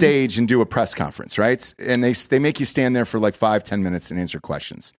did- backstage and do a press conference, right? And they make you stand there for like 5-10 minutes and answer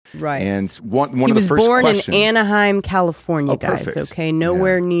questions. Right. And one He of the was first born questions. in Anaheim, California, Oh, guys. perfect. Okay,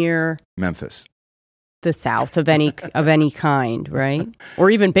 nowhere near Memphis. the South of any kind, right? Or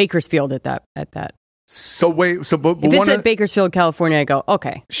even Bakersfield at that. So wait, but If one it's of, at Bakersfield, California, I go,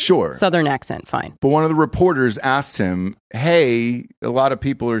 okay, sure. Southern accent, fine. But one of the reporters asked him, hey, a lot of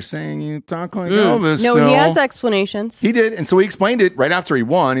people are saying you talk like Elvis. No, still. he has explanations. He did. And so he explained it right after he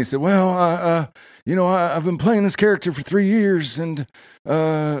won. He said, well, I've been playing this character for 3 years and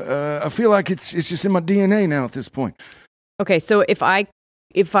I feel like it's just in my DNA now at this point. Okay, so if I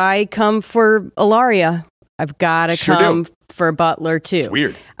come for Ilaria, I've got to Sure come do. for Butler too. It's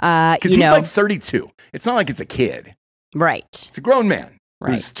weird. Because Because he's like 32. It's not like it's a kid. right. It's a grown man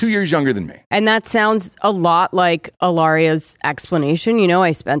who's Right. 2 years younger than me. And that sounds a lot like Ilaria's explanation. You know,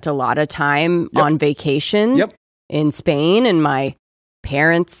 I spent a lot of time on vacation in Spain, and my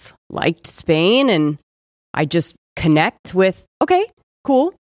parents liked Spain, and I just connect with, okay,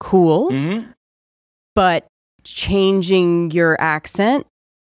 cool. Mm-hmm. But changing your accent,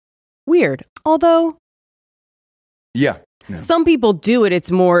 weird. Although Yeah. some people do it.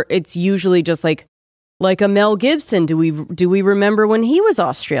 It's usually just like a Mel Gibson. Do we remember when he was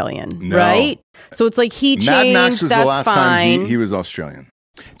Australian? No. Right? So it's like he changed. Mad Max was that's the last fine. time he was Australian.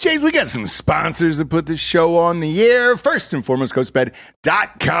 James, we got some sponsors that put this show on the air. First and foremost,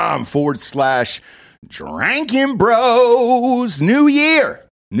 ghostbed.com/Drinking Bros. New year.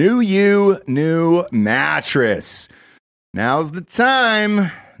 New you, new mattress. Now's the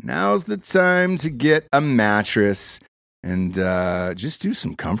time. Now's the time to get a mattress and just do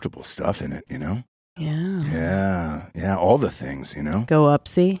some comfortable stuff in it, you know? Yeah, all the things, you know? Go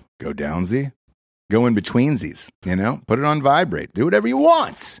upsy. Go downsy. Go in betweensies, you know? Put it on vibrate. Do whatever you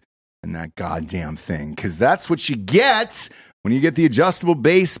want in that goddamn thing, because that's what you get when you get the adjustable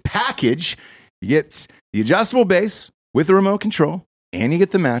base package. You get the adjustable base with the remote control, and you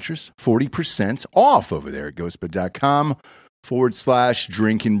get the mattress 40% off over there at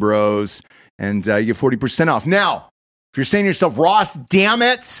ghostbed.com/Drinking Bros. And you get 40% off. Now, if you're saying to yourself, Ross, damn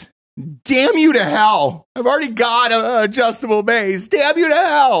it, damn you to hell. I've already got an adjustable base. Damn you to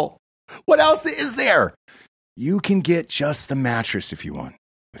hell. What else is there? You can get just the mattress if you want,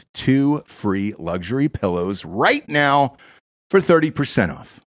 with 2 free luxury pillows right now for 30%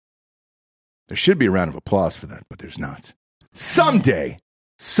 off. There should be a round of applause for that, but there's not. Someday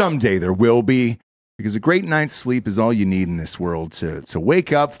there will be, because a great night's sleep is all you need in this world to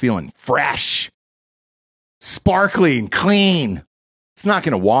wake up feeling fresh, sparkly, and clean. It's not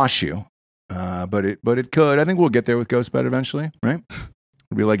going to wash you, but it could. I think we'll get there with Ghost Bed eventually, right?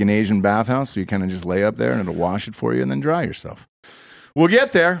 It'll be like an Asian bathhouse, so you kind of just lay up there and it'll wash it for you and then dry yourself. We'll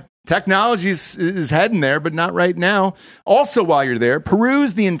get there. Technology is heading there, but not right now. Also, while you're there,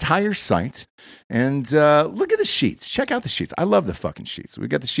 peruse the entire site and look at the sheets. Check out the sheets. I love the fucking sheets. We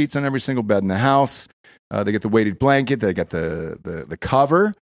got the sheets on every single bed in the house. They get the weighted blanket. They got the cover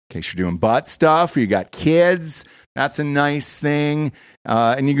in case you're doing butt stuff or you got kids. That's a nice thing.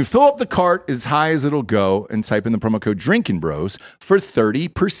 And you can fill up the cart as high as it'll go and type in the promo code Drinking Bros for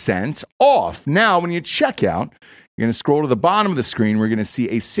 30% off. Now, when you check out, you're going to scroll to the bottom of the screen. We're going to see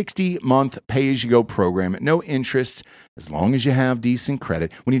a 60-month pay-as-you-go program at no interest as long as you have decent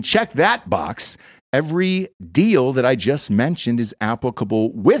credit. When you check that box, every deal that I just mentioned is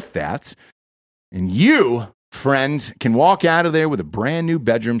applicable with that. And you, friend, can walk out of there with a brand new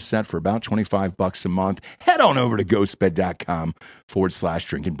bedroom set for about $25 a month. Head on over to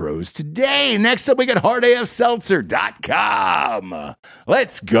ghostbed.com/Drinking Bros today. Next up, we got hardafseltzer.com.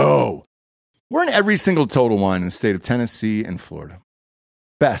 Let's go. We're in every single Total Wine in the state of Tennessee and Florida.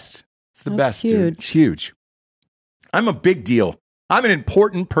 Best. It's the best, dude. It's huge. I'm a big deal. I'm an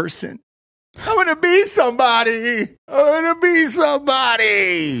important person. I'm going to be somebody.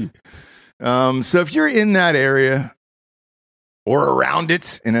 So if you're in that area or around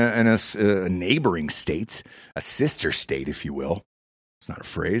it in a neighboring state, a sister state, if you will. It's not a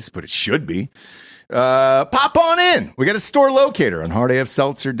phrase, but it should be. Pop on in. We got a store locator on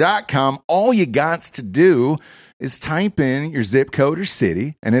hardafseltzer.com. All you got to do is type in your zip code or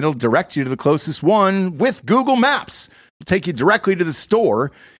city, and it'll direct you to the closest one with Google Maps. It'll take you directly to the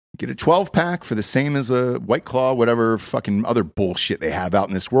store. You get a 12-pack for the same as a White Claw, whatever fucking other bullshit they have out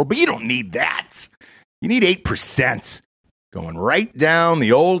in this world. But you don't need that. You need 8%. Going right down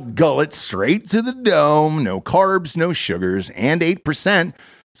the old gullet, straight to the dome. No carbs, no sugars, and 8%.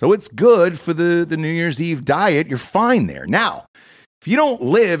 So it's good for the New Year's Eve diet. You're fine there. Now, if you don't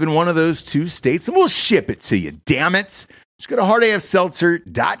live in one of those two states, then we'll ship it to you, damn it. Just go to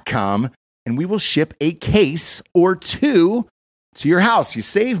hardafseltzer.com, and we will ship a case or two to your house. You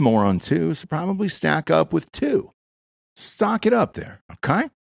save more on two, so probably stack up with two. Stock it up there, okay?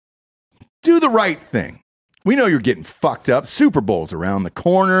 Do the right thing. We know you're getting fucked up. Super Bowl's around the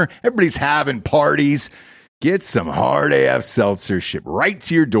corner. Everybody's having parties. Get some Hard AF Seltzer shipped right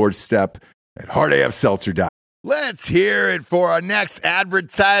to your doorstep at hardafseltzer.com. Let's hear it for our next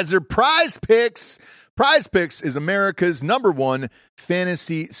advertiser, Prize Picks. Prize Picks is America's #1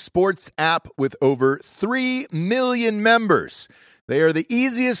 fantasy sports app with over 3 million members. They are the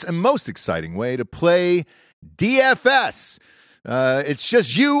easiest and most exciting way to play DFS. It's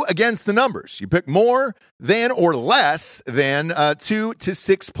just you against the numbers. You pick more than or less than 2 to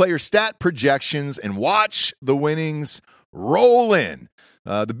 6 player stat projections and watch the winnings roll in.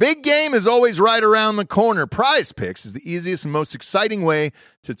 The big game is always right around the corner. Prize Picks is the easiest and most exciting way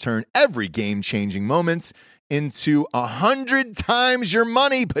to turn every game-changing moments into 100 times your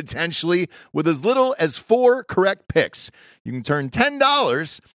money, potentially, with as little as 4 correct picks. You can turn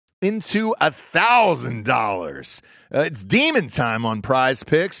 $10 into $1,000. It's demon time on Prize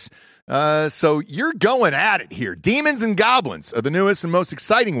Picks. So you're going at it here. Demons and Goblins are the newest and most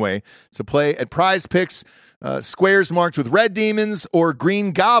exciting way to play at Prize Picks. Squares marked with red demons or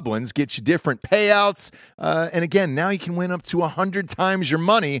green goblins get you different payouts. And again, now you can win up to 100 times your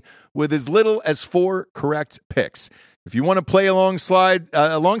money with as little as 4 correct picks. If you want to play alongside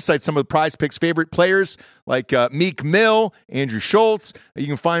some of the Prize Picks' favorite players like Meek Mill, Andrew Schultz, you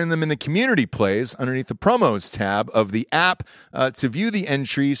can find them in the community plays underneath the promos tab of the app to view the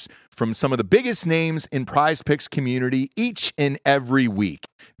entries from some of the biggest names in Prize Picks community each and every week.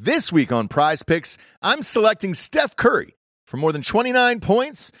 This week on Prize Picks, I'm selecting Steph Curry for more than 29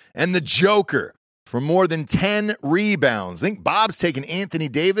 points and the Joker for more than 10 rebounds. I think Bob's taking Anthony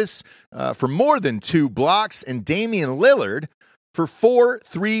Davis for more than 2 blocks and Damian Lillard for 4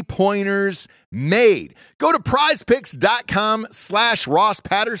 3-pointers made. Go to prizepicks.com/Ross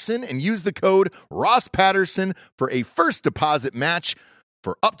Patterson and use the code Ross Patterson for a first deposit match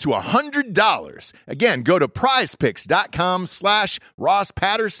for up to $100. Again, go to prizepicks.com/Ross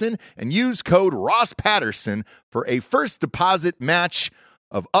Patterson and use code Ross Patterson for a first deposit match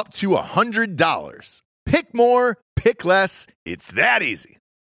of up to $100. Pick more, pick less. It's that easy.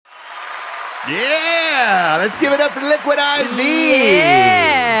 Yeah, let's give it up for Liquid IV.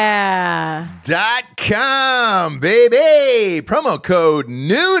 Yeah. .com, baby. Promo code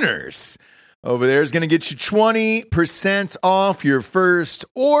Nooners over there is going to get you 20% off your first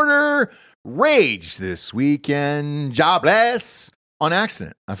order. Rage this weekend. Jobless on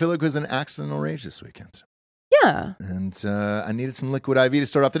accident. I feel like it was an accidental rage this weekend. Yeah. And I needed some Liquid IV to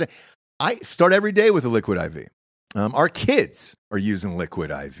start off the day. I start every day with a Liquid IV. Our kids are using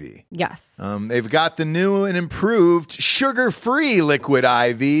Liquid IV. Yes. They've got the new and improved sugar-free Liquid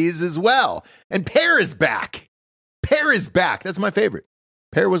IVs as well. And Pear is back. Pear is back. That's my favorite.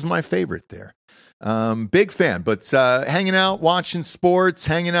 Pear was my favorite there. Big fan. But hanging out, watching sports,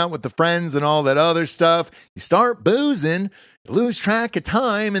 hanging out with the friends and all that other stuff. You start boozing, you lose track of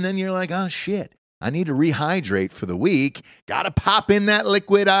time, and then you're like, oh, shit. I need to rehydrate for the week. Got to pop in that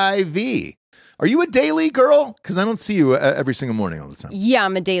Liquid IV. Are you a daily girl? Because I don't see you every single morning all the time. Yeah,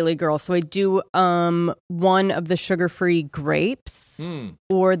 I'm a daily girl. So I do one of the sugar-free grapes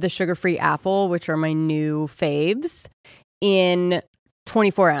or the sugar-free apple, which are my new faves, in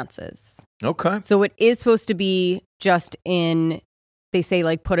 24 ounces. Okay. So it is supposed to be just in, they say,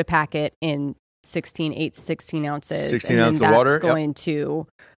 like, put a packet in 8 to 16 ounces. 16 ounces of water. That's going to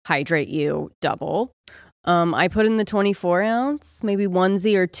hydrate you double. I put in the 24 ounce, maybe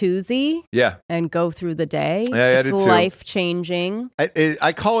onesie or twosie. Yeah. And go through the day. Yeah, it's life changing.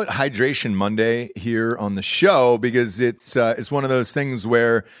 I call it Hydration Monday here on the show because it's one of those things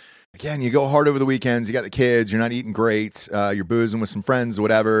where, again, you go hard over the weekends, you got the kids, you're not eating great, you're boozing with some friends or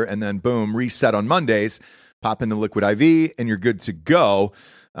whatever, and then boom, reset on Mondays. pop in the Liquid IV, and you're good to go.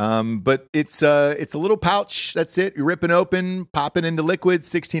 But it's a little pouch. That's it. You rip it open, pop it into liquid,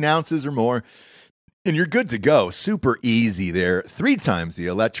 16 ounces or more, and you're good to go. Super easy there. 3 times the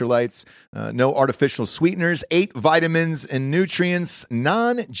electrolytes, no artificial sweeteners, 8 vitamins and nutrients,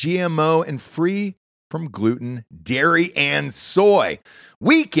 non-GMO and free from gluten, dairy, and soy.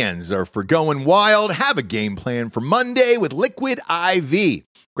 Weekends are for going wild. Have a game plan for Monday with Liquid IV.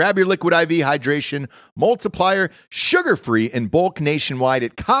 Grab your Liquid IV hydration multiplier, sugar-free in bulk nationwide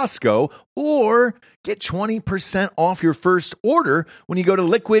at Costco, or get 20% off your first order when you go to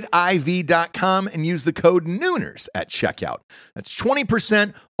liquidiv.com and use the code Nooners at checkout. That's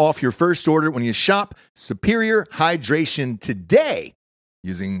 20% off your first order when you shop Superior Hydration today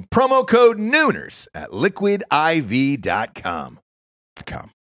using promo code Nooners at liquidiv.com.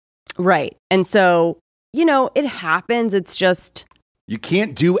 Right. And so, it happens. It's just... You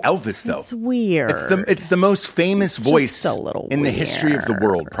can't do Elvis, though. It's weird. It's the most famous voice in the history of the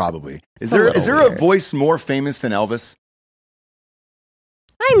world, probably. Is there a voice more famous than Elvis?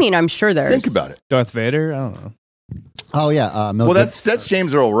 I mean, I'm sure there's. Think about it. Darth Vader? I don't know. Oh, yeah. Well, that's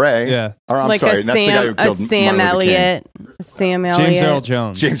James Earl Ray. Yeah. Or, I'm like sorry, that's the guy who killed Sam Martin Luther Elliott. Sam Elliott. James Earl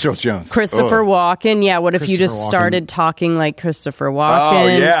Jones. James Earl Jones. Christopher Walken. Yeah, what if you just started talking like Christopher Walken? Oh,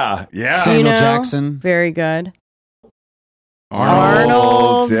 yeah. Yeah. Samuel Jackson. Very good.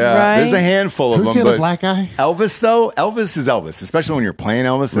 Arnold, yeah. right? There's a handful of Who's them. the other But black guy? Elvis, though, Elvis is Elvis, especially when you're playing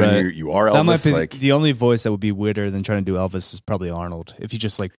Elvis and Right. you are Elvis. That might be like the only voice that would be weirder than trying to do Elvis is probably Arnold. If you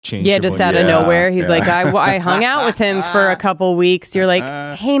just change. Yeah, your just voice. out of nowhere. He's like, I hung out with him for a couple weeks. You're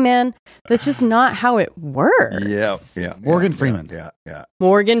like, hey, man, that's just not how it works. Yeah. Morgan Freeman. Yeah.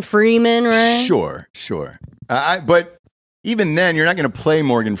 Morgan Freeman, right? Sure. But even then, you're not going to play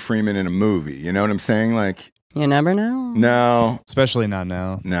Morgan Freeman in a movie. You know what I'm saying? Like, you never know. no, Especially not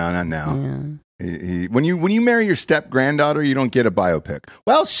now. no, not now. Yeah. When you marry your step granddaughter, you don't get a biopic.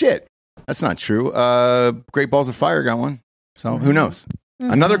 Well, shit, that's not true. Great Balls of Fire got one. So who knows?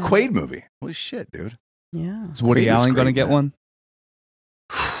 Another Quaid movie. Holy shit, dude. Yeah. Is Woody Quaid was Allen going to great, get man. one?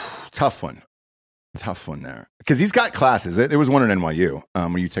 Tough one there. Because he's got classes. There was one at NYU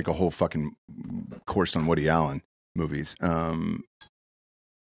where you take a whole fucking course on Woody Allen movies.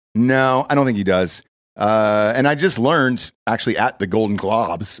 No, I don't think he does. And I just learned, actually, at the Golden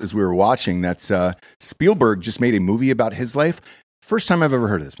Globes, as we were watching, that Spielberg just made a movie about his life. First time I've ever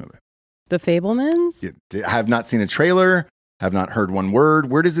heard of this movie. The Fablemans? I have not seen a trailer, have not heard one word.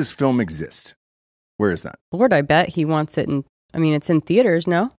 Where does this film exist? Where is that? Lord, I bet he wants it it's in theaters,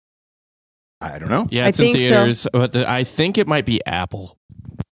 no? I don't know. Yeah, it's in theaters, but I think it might be Apple.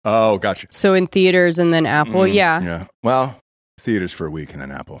 Oh, gotcha. So in theaters and then Apple, yeah. Yeah. Well, theaters for a week and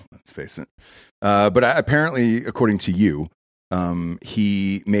then Apple, let's face it. But apparently, according to you,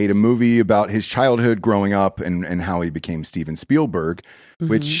 he made a movie about his childhood growing up and how he became Steven Spielberg,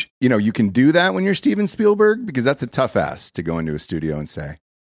 which, you can do that when you're Steven Spielberg because that's a tough ass to go into a studio and say,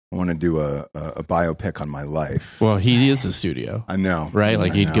 I want to do a biopic on my life. Well, he is the studio. I know. Right?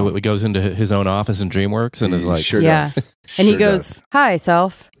 Like he goes into his own office in DreamWorks and is like, sure yeah. does. And he Sure goes, does. "Hi,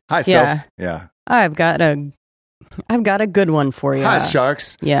 self. Hi, Yeah. self. Yeah. I've got a good one for you." Hi,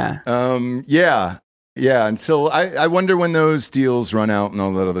 sharks. Yeah. Yeah. Until I wonder when those deals run out and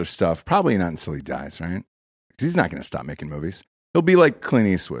all that other stuff. Probably not until he dies, right? Because he's not going to stop making movies. He'll be like Clint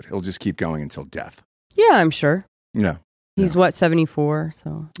Eastwood. He'll just keep going until death. Yeah, I'm sure. Yeah. He's 74,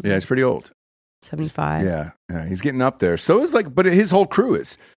 so Yeah, he's pretty old. 75. Yeah. He's getting up there. So is but his whole crew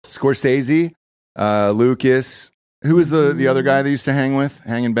is Scorsese, Lucas. Who was the other guy they used to hang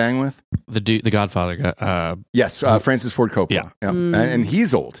and bang with? the Godfather guy. Yes, Francis Ford Coppola. Yeah. And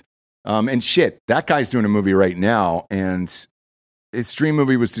he's old. And shit, that guy's doing a movie right now. And his dream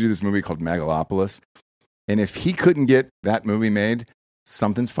movie was to do this movie called Megalopolis. And if he couldn't get that movie made,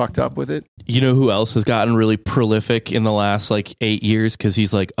 something's fucked up with it. You know who else has gotten really prolific in the last 8 years? Because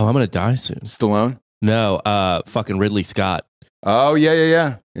he's like, oh, I'm going to die soon. Stallone? No, fucking Ridley Scott. Oh,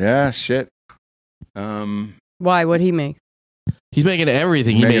 yeah. Yeah, shit. Why? What'd he make? He's making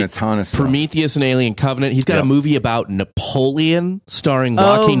everything. He's He making made a ton of stuff. Prometheus and Alien Covenant. He's got Yeah. a movie about Napoleon starring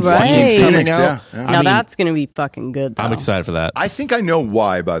Oh, Joaquin right. Phoenix coming Yeah. out. Yeah. Now that's going to be fucking good, though. I'm excited for that. I think I know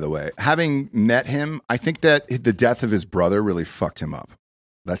why, by the way. Having met him, I think that the death of his brother really fucked him up.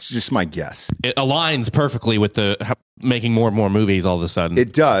 That's just my guess. It aligns perfectly with the making more and more movies all of a sudden.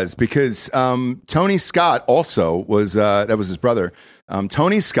 It does, because Tony Scott also was, that was his brother.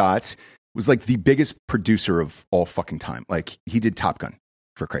 Tony Scott was the biggest producer of all fucking time. He did Top Gun,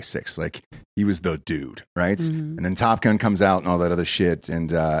 for Christ's sakes. He was the dude, right? Mm-hmm. And then Top Gun comes out and all that other shit.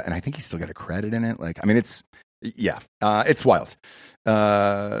 And I think he's still got a credit in it. It's wild.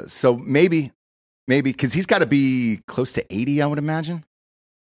 So maybe maybe because he's got to be close to 80, I would imagine,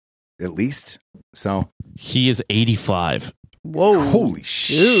 at least. So he is 85. Whoa. Holy dude.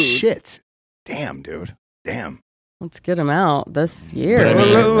 shit. Damn, dude. Damn. Let's get him out this year. But I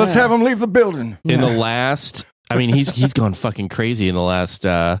mean, let's have him leave the building. In the last, I mean, he's gone fucking crazy in the last,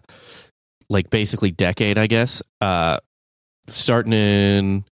 like basically decade, I guess. Starting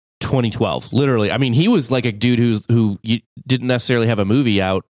in 2012, literally. I mean, he was like a dude who didn't necessarily have a movie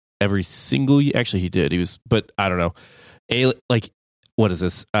out every single year. Actually, he did. He was, but I don't know. What is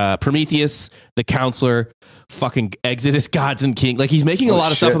this? Prometheus, The Counselor, fucking Exodus, Gods and King. Like he's making a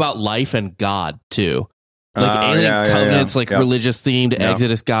lot of stuff about life and God too. Like Alien Covenants, like religious themed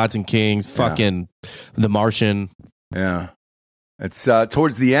Exodus, Gods and Kings, fucking The Martian. Yeah. It's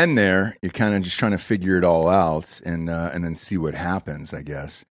towards the end there, you're kind of just trying to figure it all out and then see what happens, I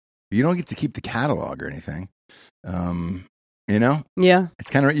guess. You don't get to keep the catalog or anything. You know? Yeah. It's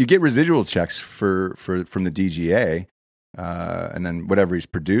kind of, you get residual checks from the DGA. And then whatever he's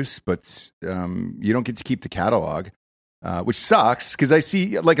produced, but you don't get to keep the catalog, which sucks because I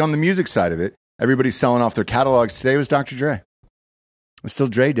see, like on the music side of it, everybody's selling off their catalogs. Today was Dr. Dre. It's still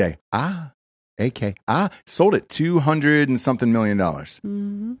Dre Day. Sold it $200 and something million.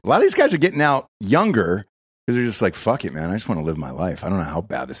 Mm-hmm. A lot of these guys are getting out younger because they're just like, fuck it, man. I just want to live my life. I don't know how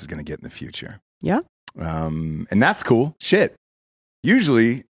bad this is going to get in the future. Yeah. And that's cool. Shit.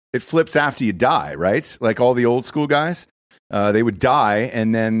 Usually it flips after you die, right? Like all the old school guys. They would die,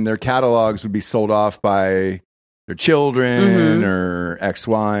 and then their catalogs would be sold off by their children or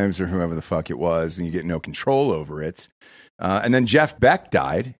ex-wives or whoever the fuck it was, and you get no control over it. And then Jeff Beck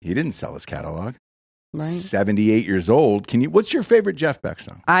died. He didn't sell his catalog. Right. 78 years old. What's your favorite Jeff Beck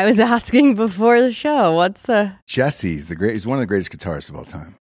song? I was asking before the show. What's the... Jesse's he's one of the greatest guitarists of all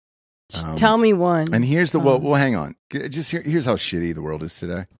time. Tell me one. And here's well, hang on. Here's how shitty the world is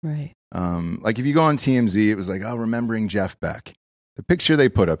today. Right. Like if you go on TMZ, it was like, remembering Jeff Beck. The picture they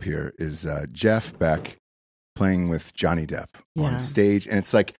put up here is Jeff Beck playing with Johnny Depp on stage. And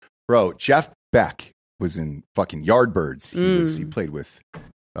it's like, bro, Jeff Beck was in fucking Yardbirds. He played with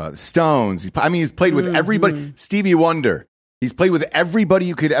the Stones. He's played with everybody. Stevie Wonder. He's played with everybody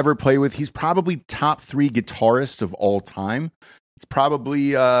you could ever play with. He's probably top 3 guitarists of all time. It's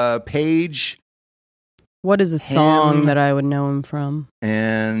probably Page. What is a song that I would know him from?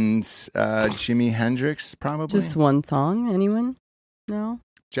 And Jimi Hendrix, probably. Just one song? Anyone? No?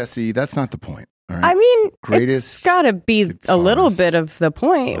 Jesse, that's not the point. All right? I mean, greatest it's got to be a little bit of the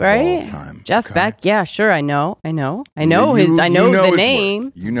point, right? All time. Jeff Beck, yeah, sure, I know the name.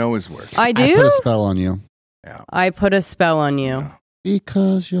 Work. You know his work. I do? I put a spell on you. Yeah. I put a spell on you. Yeah.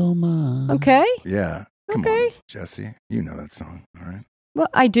 Because you're mine. Okay. Yeah. Come on, Jesse. You know that song, all right? Well,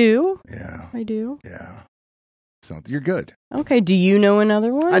 I do. Yeah. I do. Yeah. So you're good. Okay. Do you know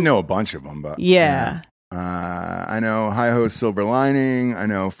another one? I know a bunch of them, but yeah. I know Hi-Ho Silver Lining. I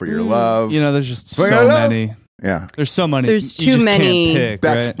know For Your Love. You know, there's just so many. Yeah. There's so many. There's you too just many. Can't pick,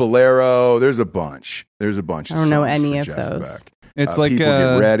 Beck's right? Bolero. There's a bunch. I don't know any of those. Beck. It's like People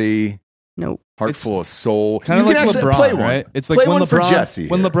Get Ready. Nope. Heart Full of Soul. Kind of like LeBron, play one. right? It's like play when one for Jesse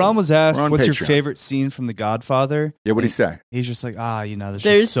when here. LeBron was asked, "What's your Patreon. favorite scene from The Godfather?" Yeah, what'd he say? He's just like, there's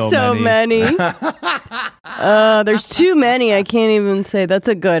There's just so many. There's too many. I can't even say. That's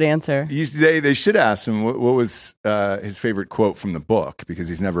a good answer. They should ask him what was his favorite quote from the book, because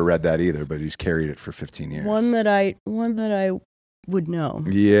he's never read that either, but he's carried it for 15 years. One that I would know.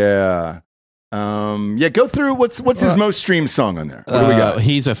 Yeah. Go through what's his most streamed song on there. What do we got?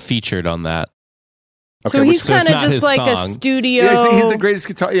 He's a featured on that. Okay, so he's so it's kind of not just his like song. a studio. Yeah, he's the greatest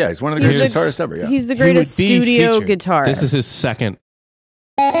guitar. Yeah, he's one of the greatest guitarists ever. Yeah. He's the greatest He would be studio featured. guitarist. This is his second.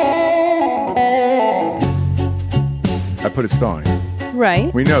 I put a spell on it.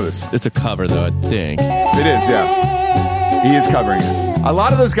 Right. We know this. It's a cover, though, I think. It is, yeah. He is covering it. A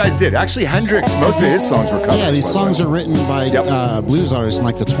lot of those guys did. Actually, Hendrix, most of his songs were covers. Yeah, these songs are written by blues artists in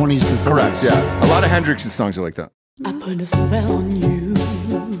like the 20s and 40s. Correct, yeah. A lot of Hendrix's songs are like that. I put a spell on you.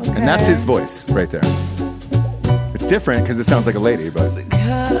 And that's his voice right there. It's different because it sounds like a lady, but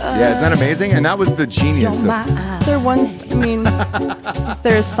yeah, isn't that amazing? And that was the genius of... Is there is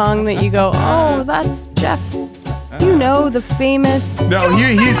there a song that you go, oh, that's Jeff? You know, the famous... No,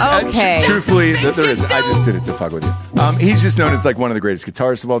 he's... Okay. Truthfully, there is. I just did it to fuck with you. He's just known as like one of the greatest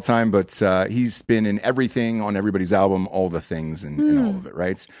guitarists of all time, but he's been in everything on everybody's album, all the things and all of it,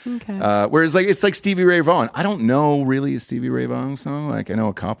 right? Okay. Whereas like it's like Stevie Ray Vaughan. I don't know really a Stevie Ray Vaughan song. Like I know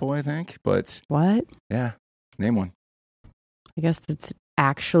a couple, I think, but... What? Yeah. Name one. I guess that's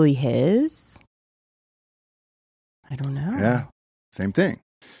actually his? I don't know. Yeah. Same thing.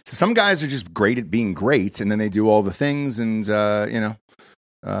 So some guys are just great at being great, and then they do all the things, and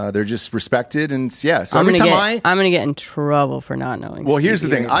They're just respected, and yeah. So I'm every gonna time I'm gonna get in trouble for not knowing. Well, here's the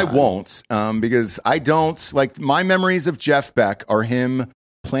Stevie thing. Ray I Vaughan. won't, because I don't like my memories of Jeff Beck are him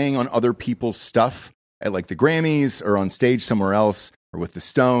playing on other people's stuff at like the Grammys or on stage somewhere else or with the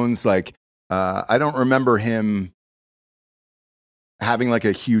Stones. Like, I don't remember him having like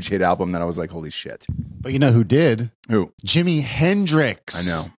a huge hit album that I was like, holy shit. But you know who did? Who? Jimi Hendrix.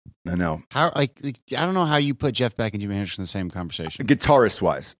 I know. How? Like, I don't know how you put Jeff Beck and Jimi Hendrix in the same conversation. Guitarist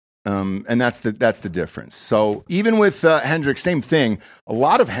wise. And that's the difference. So even with Hendrix, same thing. A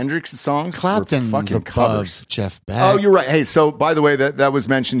lot of Hendrix's songs Clapton's were fucking above covers. Jeff Beck. Oh, you're right. Hey, so by the way, that was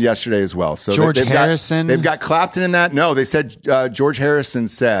mentioned yesterday as well. So George they've Harrison. They've got Clapton in that. No, they said George Harrison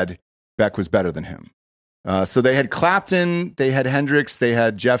said Beck was better than him. So they had Clapton, they had Hendrix, they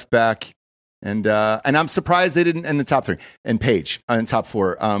had Jeff Beck, and I'm surprised they didn't in the top 3 and Page in top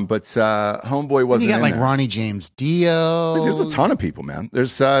 4. But Homeboy wasn't. You got in like there. Ronnie James Dio. There's a ton of people, man.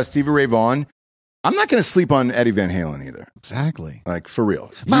 There's Stevie Ray Vaughan. I'm not going to sleep on Eddie Van Halen either. Exactly. Like, for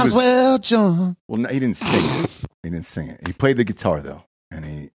real. Might as well, John. Well, no, he didn't sing it. He played the guitar, though. And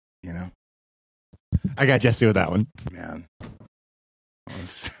he, you know. I got Jesse with that one. Man.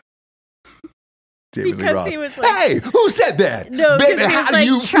 David Lee Because Roth. he was like, hey, who said that? No, Baby, because he was how like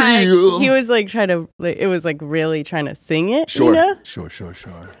do you trying. feel? He was like trying to. Like, it was like really trying to sing it. Sure, You know? sure.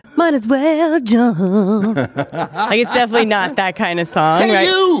 Might as well jump. Like it's definitely not that kind of song, Hey, right?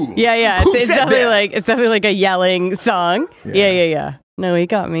 you! Yeah. Who It's said definitely that? like a yelling song. Yeah. No, he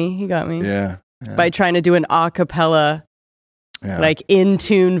got me. Yeah. By trying to do an a cappella, like in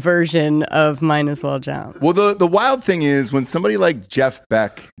tune version of Might as Well Jump. Well, the wild thing is when somebody like Jeff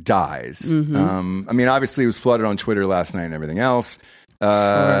Beck dies. Mm-hmm. I mean, obviously, it was flooded on Twitter last night and everything else.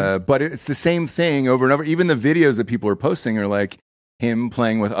 But it's the same thing over and over. Even the videos that people are posting are like him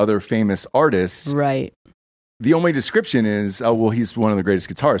playing with other famous artists. Right. The only description is, oh, well, he's one of the greatest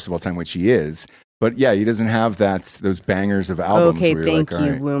guitarists of all time, which he is. But yeah, he doesn't have those bangers of albums. Okay, where you're thank like, you,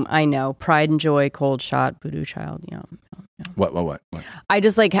 all right. Womb. I know. Pride and Joy, Cold Shot, Voodoo Child. Yeah. What? I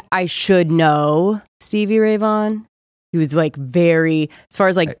just like, I should know Stevie Ray Vaughan. He was like very, as far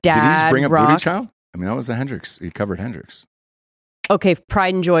as like dad Did he just bring up rock. Voodoo Child? I mean, that was a Hendrix. He covered Hendrix. Okay,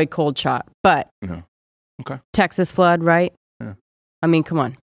 Pride and Joy, Cold Shot. But Okay. Texas Flood, right? Yeah. I mean, come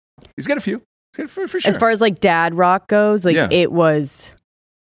on. He's got a few. He's got for sure. As far as like dad rock goes, like Yeah. it was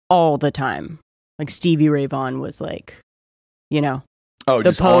all the time. Like Stevie Ray Vaughan was like, you know, Oh,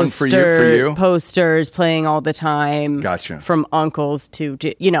 just on for you? posters playing all the time. Gotcha. From uncles to,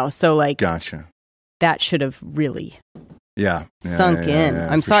 you know, so like Gotcha. that should have really Yeah. sunk in.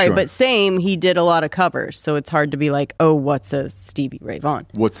 I'm for sorry, sure. but same, he did a lot of covers, so it's hard to be like, oh, what's a Stevie Ray Vaughan?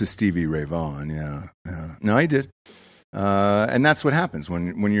 What's a Stevie Ray Vaughan? Yeah. No, he did. And that's what happens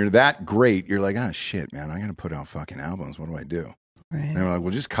when you're that great. You're like, oh shit, man, I got to put out fucking albums. What do I do? Right. And we're like,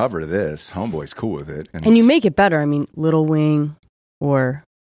 well, just cover this. Homeboy's cool with it. And you make it better. I mean, Little Wing or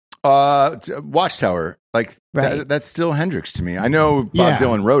Watchtower, like Right. that's still Hendrix to me. I know Bob Yeah.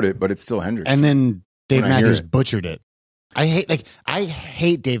 Dylan wrote it, but it's still Hendrix. And then Dave When I hear Matthews it. butchered it. I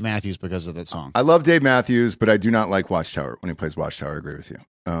hate Dave Matthews because of that song. I love Dave Matthews, but I do not like Watchtower when he plays Watchtower. I agree with you.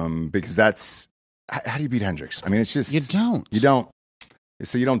 Because that's how do you beat Hendrix? I mean, it's just You don't. You don't.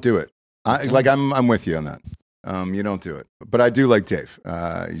 So you don't do it. I'm with you on that. You don't do it, but I do like Dave.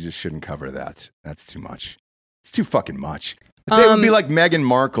 You just shouldn't cover that. That's too much. It's too fucking much. I'd say it would be like Meghan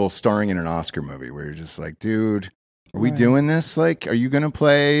Markle starring in an Oscar movie where you're just like, dude, are we doing this? Like, are you going to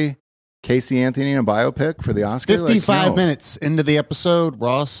play Casey Anthony in a biopic for the Oscar? 55 no. minutes into the episode,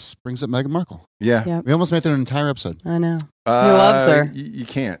 Ross brings up Meghan Markle. Yeah. Yep. We almost made through an entire episode. I know. He loves her. You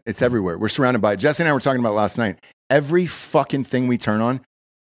can't. It's everywhere. We're surrounded by it. Jesse and I were talking about last night. Every fucking thing we turn on,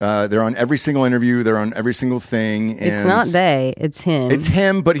 they're on every single interview. They're on every single thing. And It's not they, it's him. It's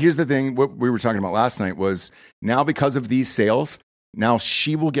him. But here's the thing. What we were talking about last night was now because of these sales, now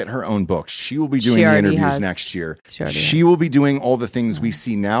she will get her own books. She will be She doing the already interviews has. next year. She already She will be doing all the things we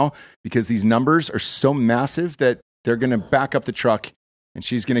see now because these numbers are so massive that they're going to back up the truck and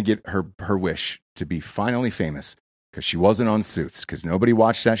she's going to get her wish to be finally famous because she wasn't on Suits because nobody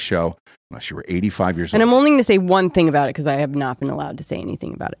watched that show unless you were 85 years And old. I'm only going to say one thing about it because I have not been allowed to say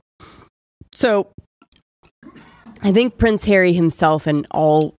anything about it. So I think Prince Harry himself and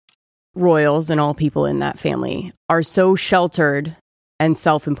all royals and all people in that family are so sheltered and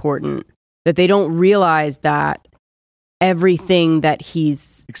self-important that they don't realize that everything that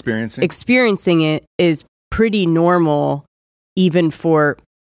he's experiencing it is pretty normal, even for,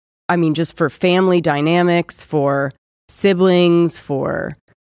 I mean, just for family dynamics, for siblings, for,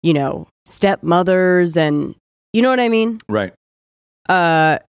 you know, stepmothers, and you know what I mean? Right.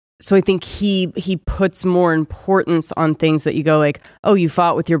 So I think he puts more importance on things that you go like, oh, you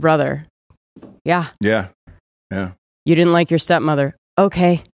fought with your brother. Yeah. Yeah. You didn't like your stepmother.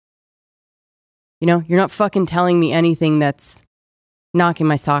 Okay. You know, you're not fucking telling me anything that's knocking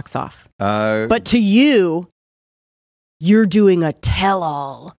my socks off. But to you, you're doing a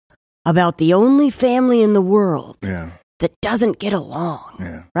tell-all about the only family in the world that doesn't get along.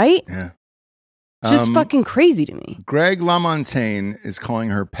 Yeah. Right? Yeah. Just fucking crazy to me. Greg LaMontagne is calling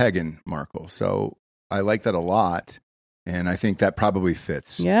her Pagan Markle. So I like that a lot. And I think that probably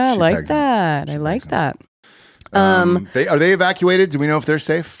fits. Yeah, I like that. I like that. Are they evacuated? Do we know if they're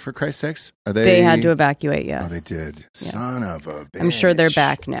safe, for Christ's sakes? They had to evacuate, yes. Oh, they did. Yes. Son of a bitch. I'm sure they're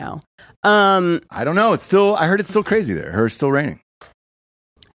back now. I don't know. I heard it's still crazy there. I heard it's still raining.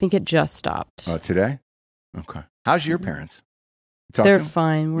 I think it just stopped. Oh, today? Okay. How's your parents? They're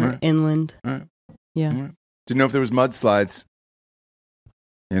fine. We're inland. All right. Yeah. All right. Didn't know if there was mudslides.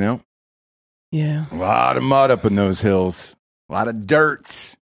 You know? Yeah. A lot of mud up in those hills. A lot of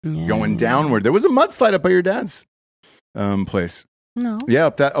dirt going downward. There was a mudslide up by your dad's place. No. Yeah,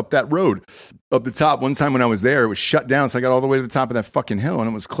 up that road. Up the top. One time when I was there, it was shut down. So I got all the way to the top of that fucking hill and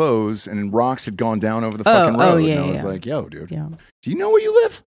it was closed and rocks had gone down over the fucking road. Yeah, and I was like, yo, dude. Yeah. Do you know where you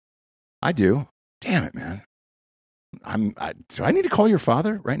live? I do. Damn it, man. So I need to call your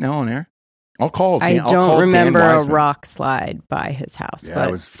father right now on air? I'll call I don't remember a rock slide by his house. Yeah, but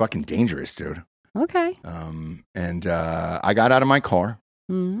it was fucking dangerous, dude. Okay. And I got out of my car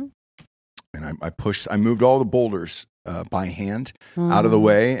and I moved all the boulders by hand out of the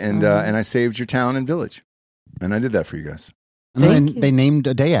way and I saved your town and village. And I did that for you guys. And then they named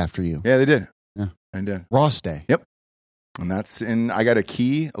a day after you. Yeah, they did. Yeah. I did. Ross Day. Yep. And I got a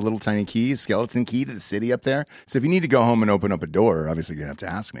key, a little tiny key, a skeleton key to the city up there. So if you need to go home and open up a door, obviously you're going to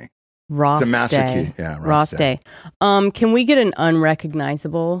have to ask me. Ross It's a master Day. key. Yeah, Ross Day. Can we get an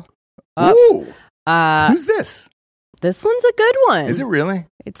unrecognizable? Ooh. Who's this? This one's a good one. Is it really?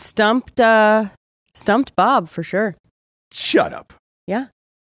 It's stumped Bob for sure. Shut up. Yeah.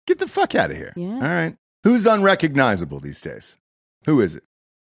 Get the fuck out of here. Yeah. All right. Who's unrecognizable these days? Who is it?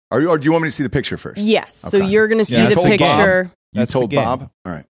 Or do you want me to see the picture first? Yes. So Okay. you're going to see You the told Bob? picture. You That's told the game. Bob?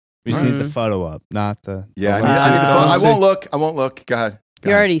 All right. We just need the photo up, not the. Yeah, the I need the photo. I last- won't look. Go ahead.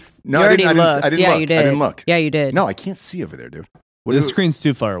 You already No, you I already didn't- looked. I didn't yeah, look. you did. I didn't look. Yeah, you did. No, I can't see over there, dude. The screen's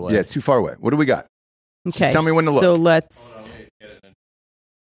too far away. Yeah, it's too far away. What do we got? Okay. Just tell me when to look. So let's.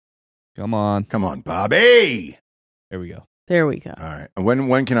 Come on. Come on, Bobby. There we go. There we go. All right.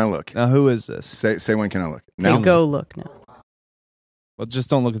 When can I look? Now, who is this? Say when can I look? Okay, Now? go look now. Well, just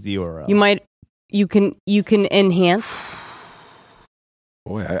don't look at the URL. You can enhance,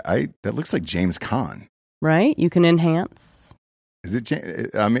 Boy, that looks like James Caan. right? You can enhance. Is it?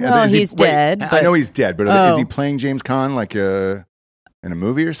 I mean, Well, is he's dead, I but- know he's dead, but Oh. is he playing James Caan like in a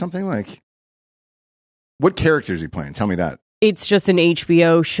movie or something? Like, what character is he playing? Tell me that. It's just an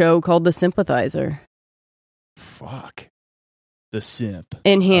HBO show called The Sympathizer. Fuck. The simp.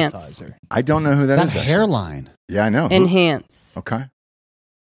 Enhance. I don't know who that That is. actually. hairline. Yeah, I know. Enhance. Okay.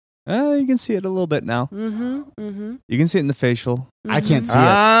 You can see it a little bit now. Mm-hmm. Mm-hmm. You can see it in the facial. I can't see it.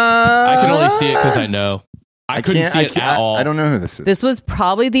 I can only see it because I know. I couldn't can't- see it at all. I don't know who this is. This was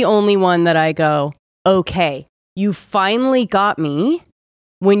probably the only one that I go, okay, you finally got me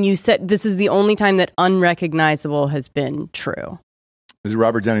when you said this is the only time that unrecognizable has been true. Is it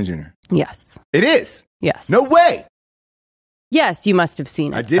Robert Downey Jr.? Yes. It is. Yes. No way. Yes, you must have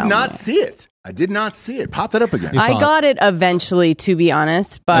seen it. I did not somewhere. see it. I did not see it. Pop that up again. I got it eventually, to be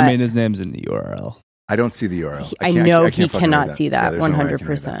honest, but I mean, his name's in the URL. I don't see the URL. I know can't he fucking cannot read see that, Yeah, there's no way I can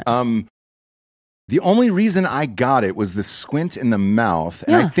read 100%. that. The only reason I got it was the squint in the mouth,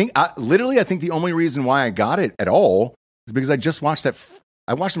 and Yeah. I think I think the only reason why I got it at all is because I just watched that.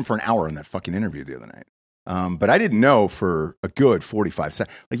 I watched him for an hour in that fucking interview the other night. But I didn't know for a good 45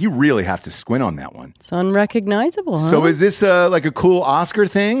 seconds. Like, you really have to squint on that one. it's unrecognizable. Huh? So is this like a cool Oscar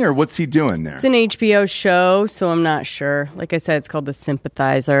thing, or what's he doing there? It's an HBO show, so I'm not sure. Like I said, it's called The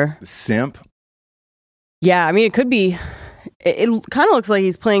Sympathizer. The simp? Yeah, I mean, it could be. It kind of looks like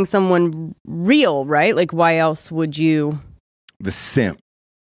he's playing someone real, right? Like, why else would you? The simp.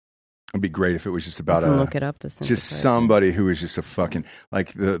 It'd be great if it was just about I can look it up. The just Sympathizer. somebody who is just a fucking,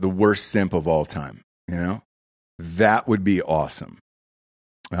 like, the worst simp of all time. You know? That would be awesome.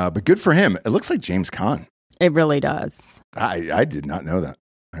 But good for him. It looks like James Caan. It really does. I did not know that.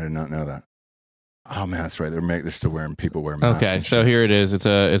 I did not know that. Oh man, that's right. They're still wearing masks. Okay, and so shit. here it is. It's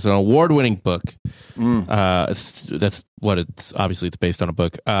an award-winning book. Mm. That's what it's obviously it's based on a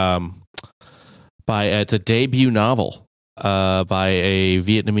book. It's a debut novel by a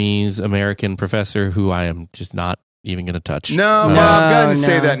Vietnamese American professor who I am just not even going to touch. No, Bob, go ahead and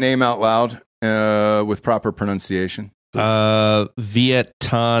say that name out loud with proper pronunciation. Viet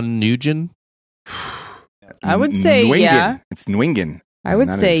Thanh Nguyen. I would say yeah. It's Nguyen. I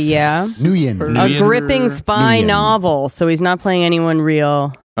would say yeah. Nguyen. A gripping spy novel. So he's not playing anyone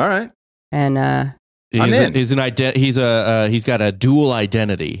real. All right. And he's got a dual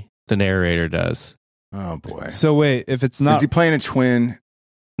identity. The narrator does. Oh boy. So wait, if it's not, is he playing a twin?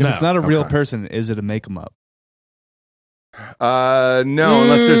 If it's not a real person, is it a make 'em up? No,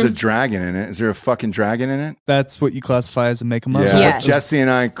 unless there's a dragon in it. Is there a fucking dragon in it? That's what you classify as a make 'em up. Yeah, Yes. Jesse and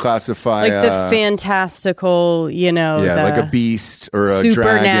I classify like the fantastical, like a beast or a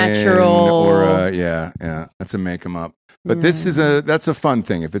supernatural, dragon or that's a make 'em up. But this is that's a fun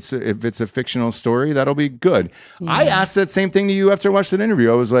thing. If it's a fictional story, that'll be good. Yeah. I asked that same thing to you after I watched that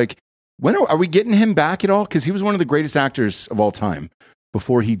interview. I was like, when are we getting him back at all? Because he was one of the greatest actors of all time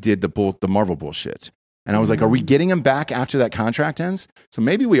before he did the Marvel bullshit. And I was like, are we getting him back after that contract ends? So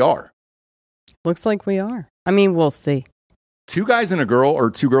maybe we are. Looks like we are. I mean, we'll see. 2 guys and a girl, or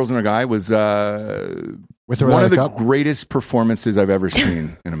 2 girls and a guy, was one of the greatest performances I've ever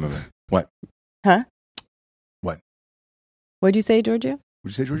seen in a movie. What? Huh? What? What'd you say, Giorgio? What'd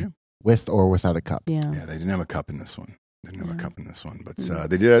you say, Giorgio? With or without a cup. Yeah. Yeah, they didn't have a cup in this one. But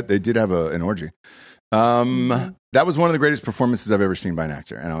they did have an orgy. That was one of the greatest performances I've ever seen by an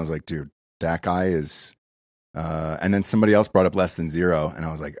actor. And I was like, dude, that guy is, and then somebody else brought up Less Than Zero, and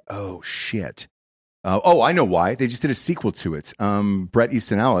I was like, oh shit. I know why. They just did a sequel to it. Bret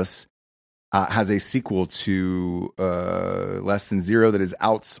Easton Ellis has a sequel to Less Than Zero that is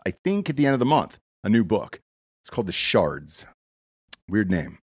out, I think, at the end of the month. A new book. It's called The Shards. Weird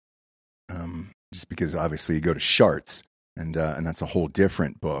name. Just because obviously you go to Shards. And that's a whole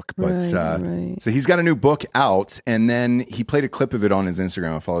different book. But right. So he's got a new book out, and then he played a clip of it on his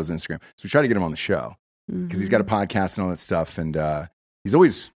Instagram. I follow his Instagram. So we try to get him on the show because he's got a podcast and all that stuff. And he'll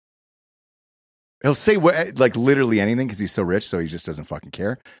say like literally anything because he's so rich, so he just doesn't fucking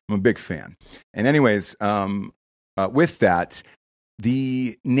care. I'm a big fan. And anyways, with that,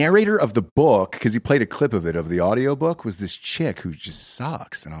 the narrator of the book, because he played a clip of it, of the audiobook, was this chick who just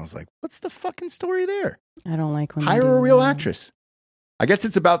sucks. And I was like, what's the fucking story there? I don't like when hire a real actress. I guess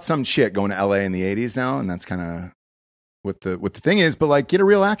it's about some chick going to LA in the 80s now, and that's kind of what the thing is, but like, get a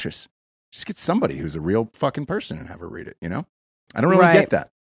real actress. Just get somebody who's a real fucking person and have her read it, you know? I don't really get that.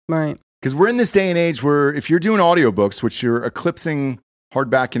 Right. Because we're in this day and age where if you're doing audiobooks, which you're eclipsing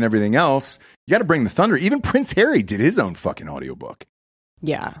hardback and everything else, you got to bring the thunder. Even Prince Harry did his own fucking audiobook.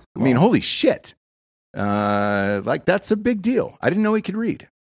 Yeah. I mean, holy shit. Like, that's a big deal. I didn't know he could read.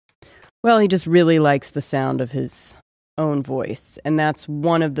 Well, he just really likes the sound of his own voice. And that's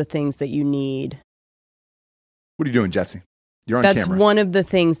one of the things that you need. What are you doing, Jesse? You're on camera. That's one of the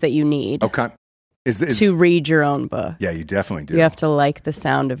things that you need. Okay. To read your own book. Yeah, you definitely do. You have to like the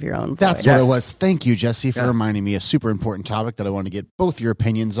sound of your own voice. That's what it was. Thank you, Jesse, for reminding me a super important topic that I want to get both your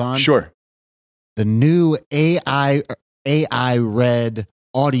opinions on. Sure. The new AI read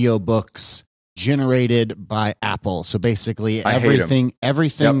audiobooks generated by Apple. So basically everything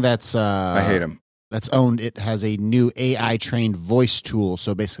that's I hate them. That's owned, it has a new AI trained voice tool.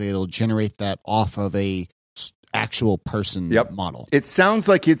 So basically it'll generate that off of a actual person model. It sounds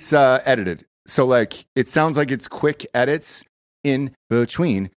like it's edited. So like it sounds like it's quick edits in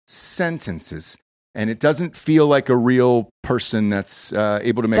between sentences. And it doesn't feel like a real person that's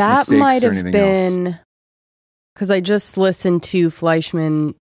able to make mistakes or anything else. Because I just listened to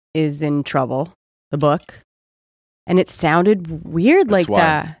Fleischman is in Trouble, the book, and it sounded weird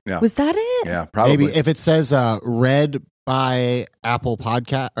that. Yeah. Was that it? Yeah, probably. Maybe if it says read by Apple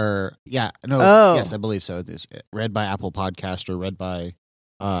Podcast yes, I believe so. It's read by Apple Podcast or read by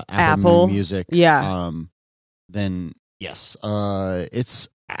Apple Music. Yeah. Then yes, I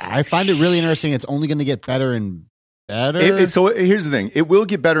find it really interesting. It's only going to get better and better. So here's the thing: it will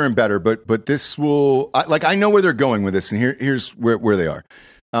get better and better, but this will I know where they're going with this, and here's where they are.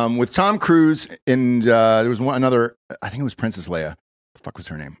 With Tom Cruise and there was another, I think it was Princess Leia. What the fuck was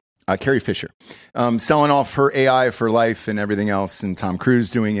her name? Carrie Fisher, selling off her AI for life and everything else, and Tom Cruise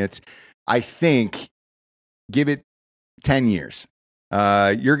doing it. I think give it 10 years.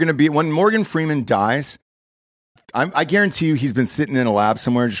 You're going to be when Morgan Freeman dies. I guarantee you he's been sitting in a lab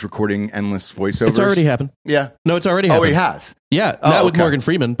somewhere just recording endless voiceovers. It's already happened. Yeah. No, it's already happened. Oh, it has? Yeah. Not with Morgan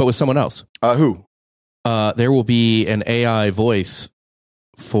Freeman, but with someone else. Who? There will be an AI voice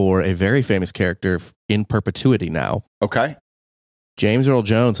for a very famous character in perpetuity now. Okay. James Earl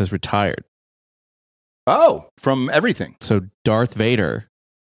Jones has retired. Oh, from everything. So Darth Vader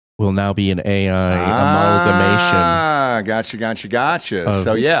will now be an AI amalgamation. Gotcha.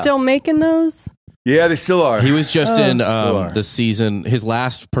 So yeah. Still making those? Yeah, they still are. He was just in Still are. the season. His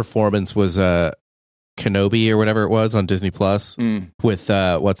last performance was Kenobi or whatever it was on Disney Plus with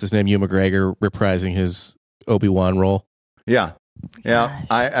what's his name, Ewan McGregor reprising his Obi-Wan role. Yeah. Yeah,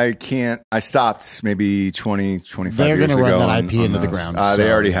 I can't. I stopped maybe 20, 25 They're years going ago. to run that IP on into the those. ground. They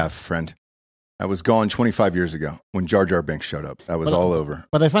so- already have, friend. I was gone 25 years ago when Jar Jar Binks showed up. That was all over.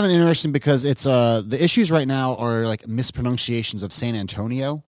 But I find it interesting because it's the issues right now are like mispronunciations of San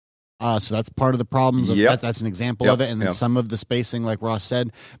Antonio. So that's part of the problems. Of Yep. That's an example Yep. of it. And then Yep. some of the spacing, like Ross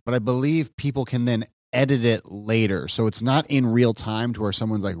said. But I believe people can then edit it later. So it's not in real time to where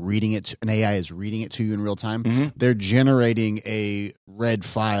someone's like reading it, an AI is reading it to you in real time. Mm-hmm. They're generating a red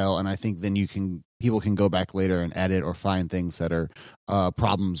file. And I think then people can go back later and edit or find things that are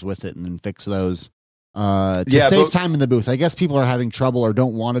problems with it and then fix those. To save time in the booth. I guess people are having trouble or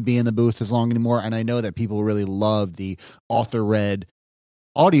don't want to be in the booth as long anymore. And I know that people really love the author read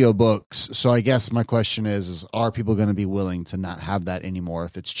audiobooks. So I guess my question is are people going to be willing to not have that anymore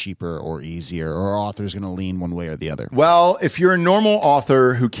if it's cheaper or easier, or are authors going to lean one way or the other? Well, if you're a normal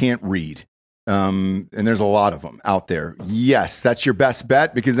author who can't read, and there's a lot of them out there, yes, that's your best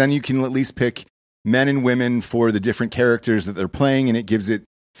bet, because then you can at least pick men and women for the different characters that they're playing, and it gives it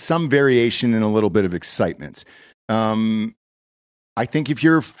some variation and a little bit of excitement. I think if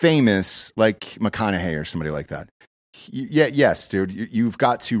you're famous, like McConaughey or somebody like that, yes, dude, you've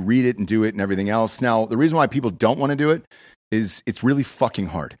got to read it and do it and everything else. Now, the reason why people don't want to do it is it's really fucking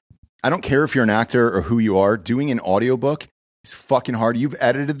hard. I don't care if you're an actor or who you are. Doing an audiobook is fucking hard. You've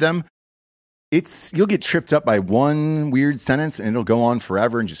edited them. You'll get tripped up by one weird sentence and it'll go on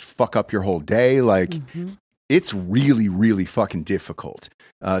forever and just fuck up your whole day. Like, it's really, really fucking difficult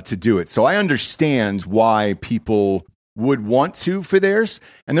to do it. So I understand why people would want to for theirs.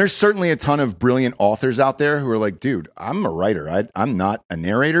 And there's certainly a ton of brilliant authors out there who are like, dude, I'm a writer. I'm not a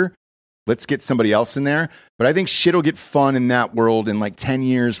narrator. Let's get somebody else in there. But I think shit will get fun in that world in like 10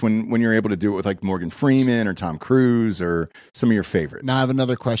 years when you're able to do it with like Morgan Freeman or Tom Cruise or some of your favorites. Now I have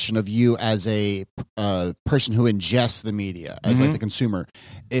another question of you as a person who ingests the media, as like the consumer.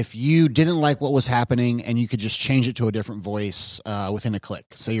 If you didn't like what was happening and you could just change it to a different voice within a click.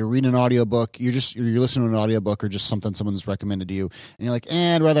 Say you're reading an audiobook, you're listening to an audiobook or just something someone's recommended to you, and you're like,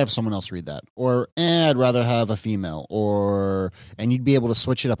 I'd rather have someone else read that. Or I'd rather have a female, and you'd be able to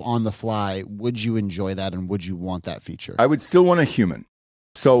switch it up on the fly. Would you enjoy that, and would you want that feature? I would still want a human.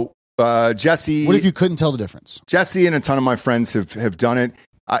 So Jesse... What if you couldn't tell the difference? Jesse and a ton of my friends have done it.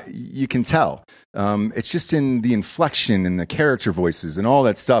 You can tell. It's just in the inflection and the character voices and all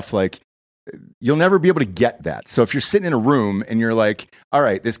that stuff. Like, you'll never be able to get that. So if you're sitting in a room and you're like, all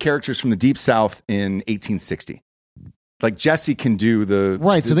right, this character's from the Deep South in 1860. Like, Jesse can do the...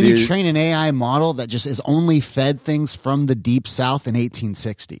 Right, so then you train an AI model that just is only fed things from the Deep South in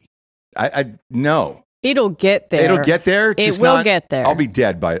 1860. I no. It'll get there. It'll get there. It will get there. I'll be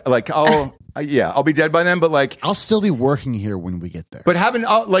dead by I'll be dead by then. But like, I'll still be working here when we get there. But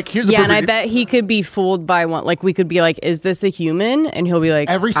here's the and I bet he could be fooled by one. Like, we could be like, "Is this a human?" And he'll be like,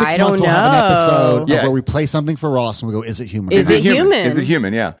 "Every 6 I months don't we'll have an episode Yeah. where we play something for Ross and we go, "Is it human? Is it human? Is it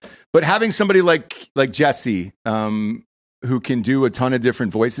human? Yeah." But having somebody like Jesse, who can do a ton of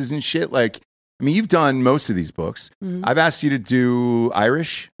different voices and shit, like. I mean, you've done most of these books. Mhm. I've asked you to do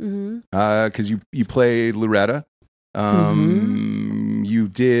Irish because you play Loretta. You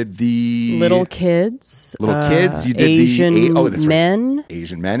did the Little Kids. You did Asian that's Men. Right.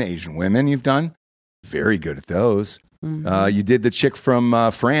 Asian men, Asian women. You've done very good at those. Mhm. You did the chick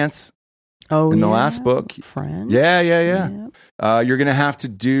from France. Oh, in the last book. France. Yeah. You're going to have to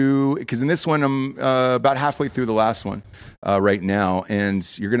do, because in this one, I'm about halfway through the last one right now, and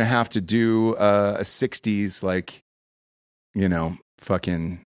you're going to have to do a 60s, like,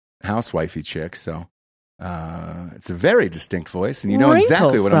 fucking housewifey chick. So it's a very distinct voice, and you know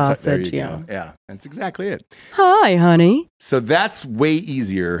exactly what I'm saying. There you go. Yeah, that's exactly it. Hi, honey. So that's way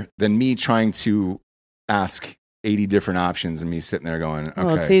easier than me trying to ask 80 different options and me sitting there going, okay.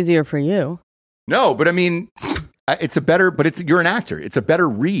 Well, it's easier for you. No, but I mean, you're an actor. It's a better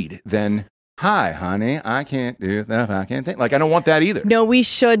read than, hi, honey, I can't do that. I can't think. Like, I don't want that either. No, we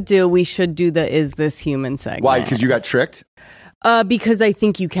should do the Is This Human segment. Why? Because you got tricked? Because I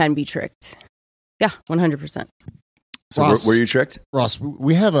think you can be tricked. Yeah, 100%. So Ross, were you tricked? Ross,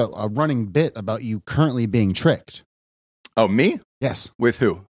 we have a running bit about you currently being tricked. Oh, me? Yes. With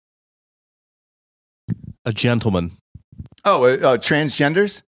who? A gentleman. Oh,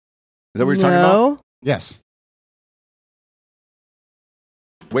 transgenders? Is that what you're talking about? Yes.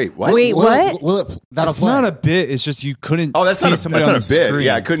 Wait, what? Wait, what? That'll It's play. not a bit. It's just you couldn't. Oh, that's see not somebody a on the bit. screen.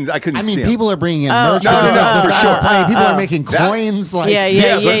 Yeah, I couldn't. I mean, see 'em. people are bringing in Oh, merch. no, for sure. People are making coins. Like,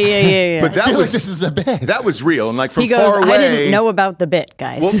 yeah. But that I feel was like this is a bit. That was real, and like from He goes, far away. I didn't know about the bit,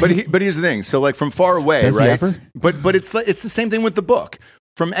 guys. Well, but here's the thing. So like from far away, Does he right? ever? But it's the same thing with the book.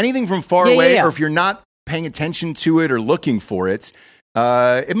 From anything from far Yeah, away, yeah. or if you're not paying attention to it or looking for it,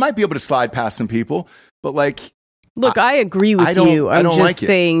 it might be able to slide past some people. But like, Look, I agree with I don't- you. I I'm don't just like it.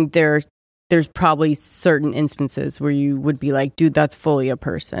 saying there's probably certain instances where you would be like, dude, that's fully a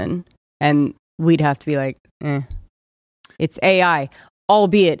person. And we'd have to be like, it's AI,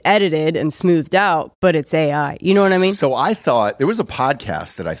 albeit edited and smoothed out, but it's AI. You know what I mean? So I thought there was a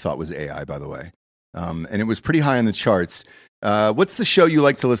podcast that I thought was AI, by the way, and it was pretty high on the charts. What's the show you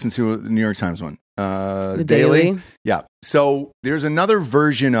like to listen to? The New York Times one, The Daily? Yeah. So there's another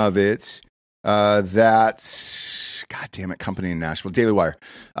version of it that. God damn it, company in Nashville, Daily Wire.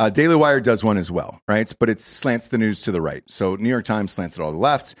 Daily Wire does one as well, right? But it slants the news to the right. So New York Times slants it all to the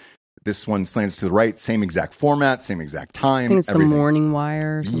left. This one slants to the right. Same exact format, same exact time. I think it's everything. the Morning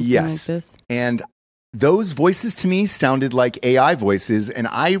Wire or something like this. And those voices to me sounded like AI voices. And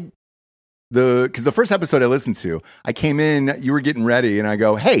because the first episode I listened to, I came in, you were getting ready, and I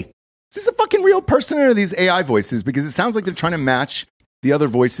go, hey, is this a fucking real person or are these AI voices? Because it sounds like they're trying to match the other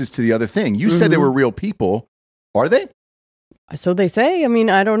voices to the other thing. You said they were real people. Are they? So they say. I mean,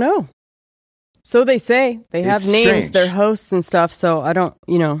 I don't know. So they say. They have It's names, strange. they're hosts and stuff. So I don't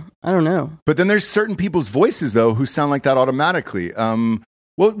know. But then there's certain people's voices, though, who sound like that automatically.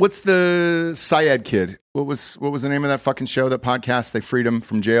 What's the Syed kid? What was the name of that fucking show, that podcast? They freed him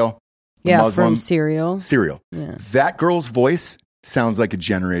from jail? The Yeah, Muslim? from Serial. Serial. Yeah. That girl's voice sounds like a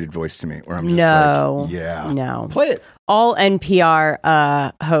generated voice to me, where I'm just No. like, yeah. No. Play it. All NPR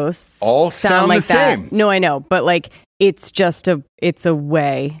All hosts sound like the same. that. No, I know, but like it's a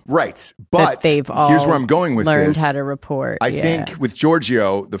way Right. that But they've all here's where I'm going with learned this. how to report. I Yeah. think with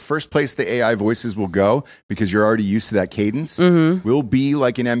Giorgio, the first place the AI voices will go, because you're already used to that cadence, will be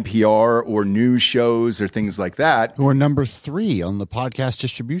like an NPR or news shows or things like that. Who are number 3 on the podcast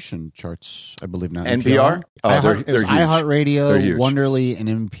distribution charts, I believe now. NPR? Oh, they're It was huge. iHeartRadio, They're huge. Wonderly, and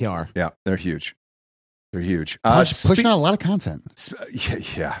NPR. Yeah, they're huge. They're huge. Pushing out a lot of content.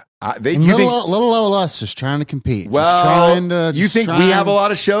 Yeah. And little old us just trying to compete. Well, just you think we trying- have a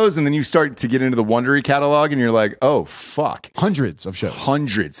lot of shows, and then you start to get into the Wondery catalog, and you're like, oh, fuck. Hundreds of shows.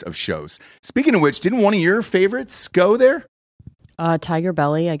 Hundreds of shows. Speaking of which, didn't one of your favorites go there? Tiger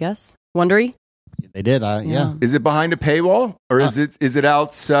Belly, I guess. Wondery. They did, yeah. Is it behind a paywall, or is it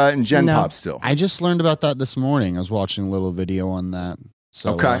out in Gen No. Pop still? I just learned about that this morning. I was watching a little video on that.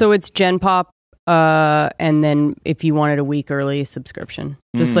 So, Okay. So it's Gen Pop, and then if you wanted a week early subscription,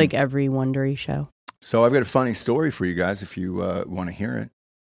 just like every Wondery show. So I've got a funny story for you guys if you want to hear it.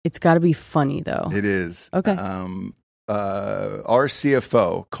 It's got to be funny though. It is. Okay. Our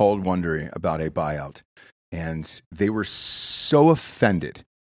CFO called Wondery about a buyout, and they were so offended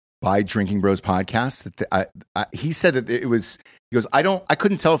by Drinking Bros podcast that he said that it was. He goes, I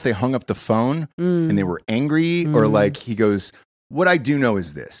couldn't tell if they hung up the phone and they were angry or like. He goes, what I do know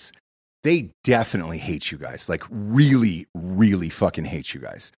is this: they definitely hate you guys. Like really, really fucking hate you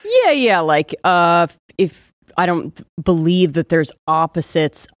guys. Yeah. Like, if I don't believe that there's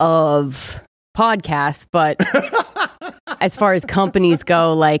opposites of podcasts, but as far as companies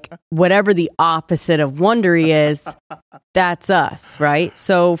go, like whatever the opposite of Wondery is, that's us, right?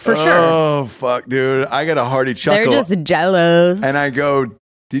 So for sure, Oh fuck, dude! I got a hearty chuckle. they're just jealous. And I go,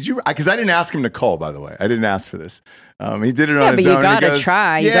 did you? Because I didn't ask him to call, by the way. I didn't ask for this. He did it on his but you own. and he gotta goes,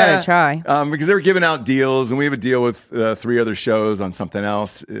 try. You gotta try. Because they were giving out deals, and we have a deal with 3 other shows on something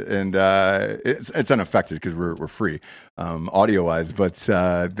else, and it's unaffected because we're free, audio wise. But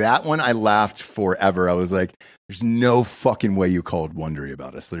that one, I laughed forever. I was like, "There's no fucking way you called Wondery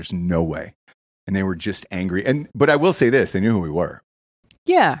about us. There's no way." And they were just angry. But I will say this: they knew who we were.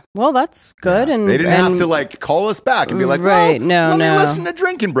 Yeah, well, that's good. Yeah. And they didn't have to like call us back and be like, Right, well, let me no. listen to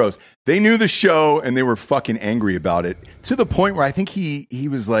Drinking Bros. They knew the show and they were fucking angry about it, to the point where I think he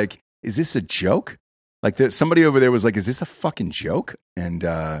was like, is this a joke? Like somebody over there was like, is this a fucking joke? And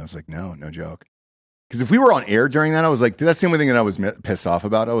I was like, no joke. Because if we were on air during that, I was like, that's the only thing that I was pissed off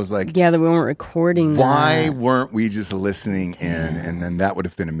about. I was like, yeah, that we weren't recording. why that. weren't we just listening in? And then that would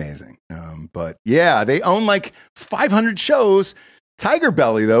have been amazing. But yeah, they own like 500 shows. Tiger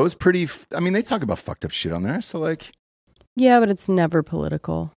Belly, though, is pretty. They talk about fucked up shit on there. So, like, Yeah, but it's never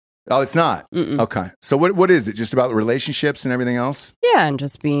political. oh, it's not. Mm-mm. Okay. So, what is it? Just about relationships and everything else? Yeah, and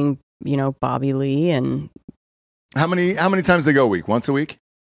just being, Bobby Lee, and How many times they go a week? Once a week?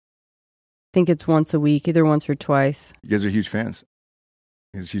 I think it's once a week, either once or twice. You guys are huge fans.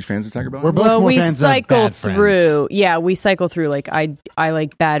 Is huge fans of Tiger Belly? We're both more we fans of cycle Bad Friends. through. Yeah, we cycle through. Like I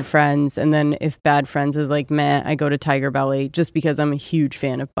like Bad Friends, and then if Bad Friends is like meh, I go to Tiger Belly just because I'm a huge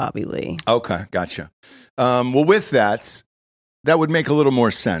fan of Bobby Lee. Okay, gotcha. Well, with that would make a little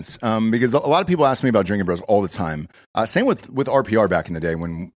more sense because a lot of people ask me about Drinking Bros all the time. Same with RPR back in the day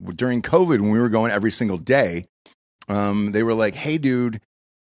when during COVID when we were going every single day. They were like, "Hey, dude,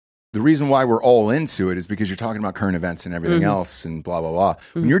 the reason why we're all into it is because you're talking about current events and everything else and blah, blah, blah."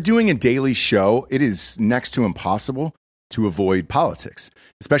 When you're doing a daily show, it is next to impossible to avoid politics,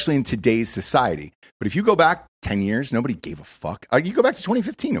 especially in today's society. But if you go back 10 years, nobody gave a fuck. You go back to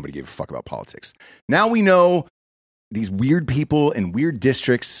 2015, nobody gave a fuck about politics. Now we know these weird people in weird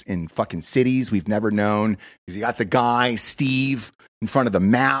districts in fucking cities we've never known. Because you got the guy, Steve, in front of the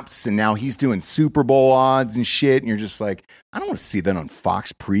maps, and now he's doing Super Bowl odds and shit. And you're just like, I don't want to see that on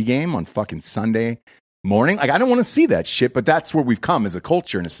Fox pregame on fucking Sunday morning. Like, I don't want to see that shit, but that's where we've come as a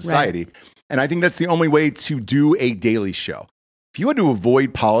culture and a society. Right. And I think that's the only way to do a daily show. If you had to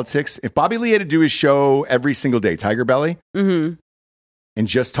avoid politics, if Bobby Lee had to do his show every single day, Tiger Belly, and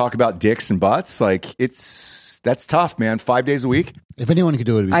just talk about dicks and butts, like that's tough, man. 5 days a week. If anyone could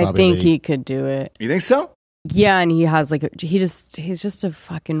do it, it'd be Bobby I think Lee. he could do it. You think so? Yeah, and he has like he's just a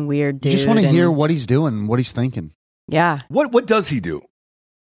fucking weird dude. You just want to hear what he's doing, what he's thinking. Yeah. What does he do?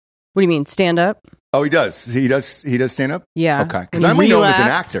 What do you mean, stand up? Oh, he does. He does stand up? Yeah. Okay. Because I only know him as an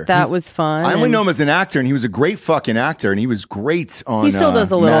actor. That was fun. I only know him as an actor, and he was a great fucking actor, and he was great on He still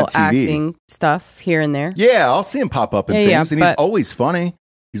does a little Mad TV. acting stuff here and there. Yeah, I'll see him pop up in things, and he's always funny.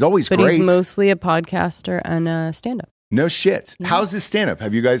 He's always great. But he's mostly a podcaster and a stand-up. No shit. Yeah. How's his stand-up?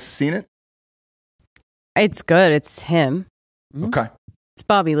 Have you guys seen it? It's good. It's him. Okay. It's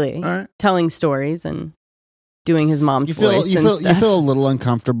Bobby Lee telling stories and doing his mom's voice. You feel a little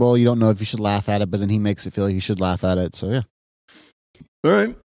uncomfortable. You don't know if you should laugh at it, but then he makes it feel like you should laugh at it. So yeah. All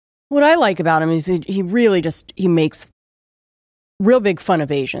right. What I like about him is he really he makes real big fun of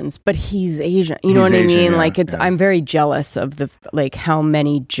Asians, but he's Asian. You know what I mean? Yeah, like I'm very jealous of how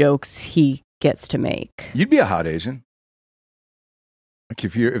many jokes he gets to make. You'd be a hot Asian. Like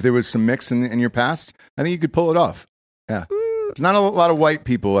if there was some mix in your past, I think you could pull it off. Yeah. There's not a lot of white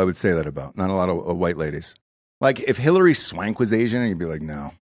people I would say that about. Not a lot of white ladies. Like if Hillary Swank was Asian, you'd be like,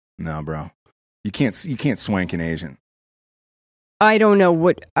 no, bro. You can't swank an Asian. I don't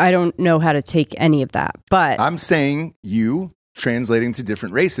know how to take any of that, but I'm saying you translating to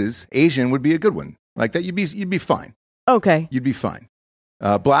different races, Asian would be a good one. Like that, you'd be fine. Okay. You'd be fine.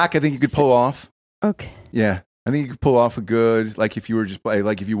 Black, I think you could pull off. Okay. Yeah. I think you could pull off a good, like if you were just,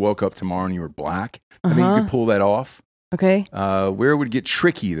 like if you woke up tomorrow and you were black, I think you could pull that off. Okay. Where it would get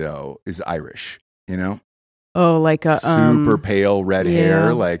tricky though is Irish, you know? Oh, like a super pale red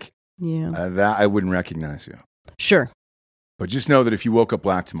hair. Like that I wouldn't recognize you. Sure. But just know that if you woke up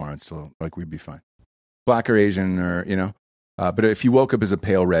black tomorrow, it's still like we'd be fine. Black or Asian or, you know? But if you woke up as a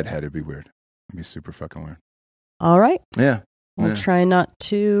pale redhead, it'd be weird. It'd be super fucking weird. All right. Yeah. I'll try not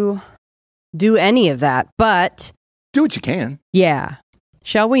to do any of that, but do what you can. Yeah.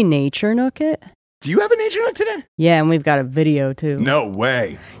 Shall we nature nook it? Do you have a nature nook today? Yeah, and we've got a video too. No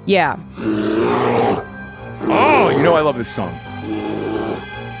way. Yeah. Oh, you know I love this song.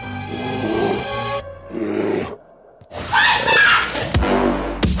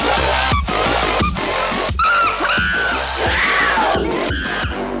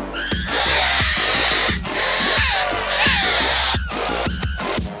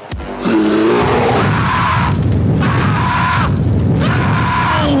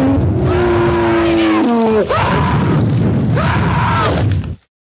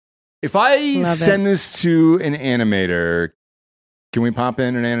 If I send this to an animator, can we pop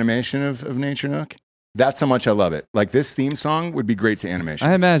in an animation of Nature Nook? That's how much I love it. Like this theme song would be great to animation.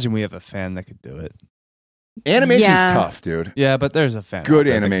 I imagine we have a fan that could do it. Animation's tough, dude. Yeah, but there's a fan. Good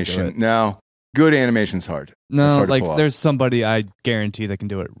animation. No, good animation's hard. No, hard like there's somebody I guarantee that can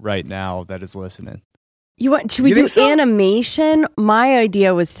do it right now that is listening. Should we do animation? My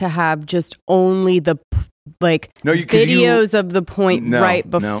idea was to have just only the videos of the point right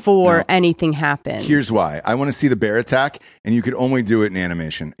before anything happens. Here's why. I want to see the bear attack, and you could only do it in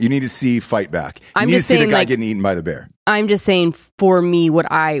animation. You need to see fight back. You need to see the guy getting eaten by the bear. I'm just saying, for me,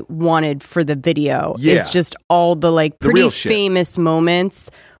 what I wanted for the video is just all the pretty famous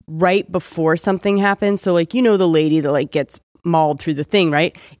moments right before something happens. So the lady that gets mauled through the thing,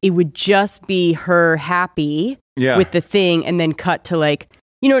 right? It would just be her happy with the thing, and then cut to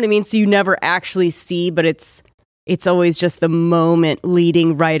you know what I mean? So you never actually see, but it's always just the moment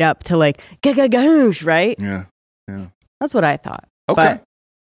leading right up to gagagoosh, right? Yeah. That's what I thought. Okay.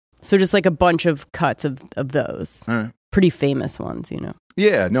 So just a bunch of cuts of those. All right. pretty famous ones, you know.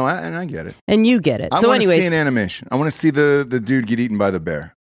 Yeah, no, I get it. And you get it. I So want to anyways, see an animation. I want to see the dude get eaten by the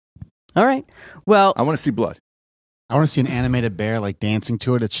bear. all right. Well, I want to see blood. I want to see an animated bear like dancing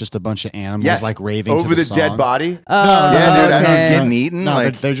to it. It's just a bunch of animals Yes, like raving over to the song. dead body. Oh, Yeah, dude, as okay. he's getting eaten. No,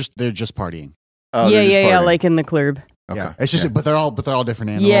 like, they're just partying. oh, yeah, they're just yeah, partying. like in the club. Okay. Yeah, it's just, Yeah. but they're all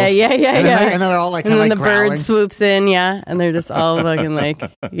different animals. Yeah, yeah, yeah, and yeah. Then and they're all like, And then kinda the like growling. bird swoops in, yeah, and they're just all fucking like,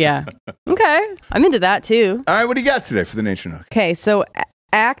 yeah. Okay, I'm into that too. All right, what do you got today for the Nation Hook? Okay, so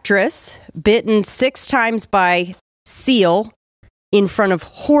actress bitten 6 times by seal in front of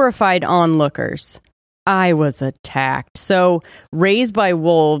horrified onlookers. I was attacked. So, Raised by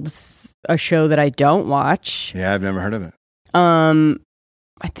Wolves, a show that I don't watch. Yeah, I've never heard of it.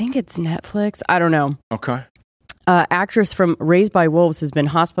 I think it's Netflix. I don't know. Okay. Actress from Raised by Wolves has been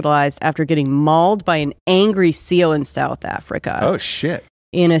hospitalized after getting mauled by an angry seal in South Africa. Oh, shit.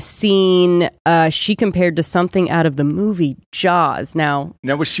 In a scene she compared to something out of the movie Jaws. Now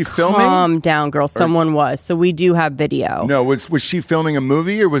was she filming? Calm down, girl. Someone was. So we do have video. No, was she filming a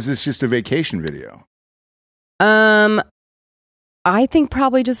movie or was this just a vacation video? I think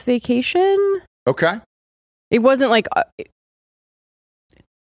probably just vacation. Okay. It wasn't like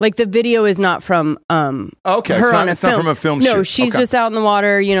the video is not from Okay, her it's on not, a it's not film. from a film No, shoot. she's Okay. just out in the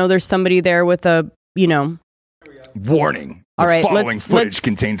water. You know, there's somebody there with a, you know. Warning. All The right, following let's- footage let's-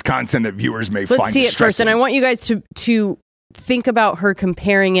 contains content that viewers may Let's find see it first, distressing. and I want you guys to think about her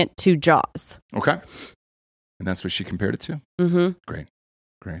comparing it to Jaws. Okay. And that's what she compared it to? Mm-hmm. Great.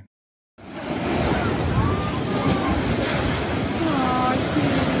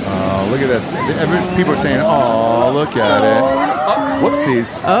 Oh, look at that. People are saying, oh, look at it. Oh,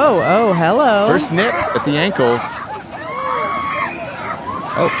 whoopsies. Oh, hello. First nip at the ankles.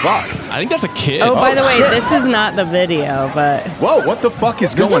 Oh, fuck. I think that's a kid. Oh, by the way, shit. this is not the video, but Whoa, what the fuck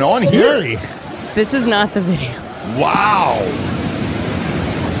is This going is on scary. here? this is not the video. Wow.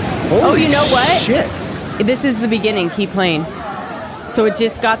 Oh, you know what? Shit. This is the beginning. Keep playing. So it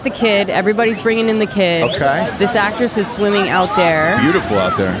just got the kid. Everybody's bringing in the kid. Okay. This actress is swimming out there. Beautiful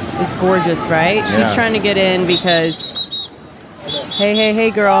out there. It's gorgeous, right? Yeah. She's trying to get in because. Hey,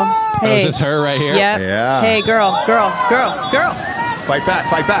 girl. Oh, Hey. is this her right here? Yep. Yeah. Hey, girl. Fight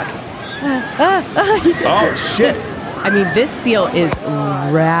back. Oh, shit. I mean, this seal is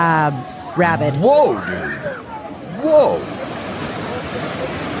rabid. Whoa, dude. Whoa.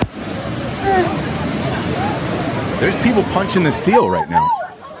 There's people punching the seal right now.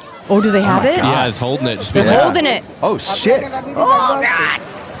 Oh, do they have it? Yeah, it's holding it. Just be They're like, holding it. Oh, shit. Oh, God.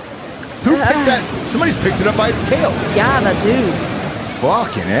 Who picked that? Somebody's picked it up by its tail. Yeah, that dude.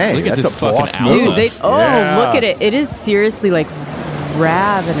 Fucking A. Look at That's this a fucking boss alpha. move. Dude, Yeah. look at it. It is seriously like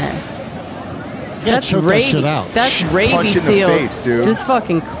ravenous. Yeah, That's choke that rabies. shit out. That's Punch rabies in the seals. face, dude. Just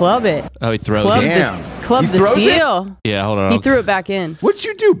fucking club it. Oh, he throws Club it. Damn. club He the throws it? seal. Yeah, hold on. He threw it back in. What'd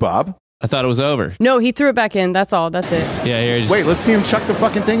you do, Bob? I thought it was over. No, he threw it back in. That's all. That's it. Yeah, here. Just, Wait, let's see him chuck the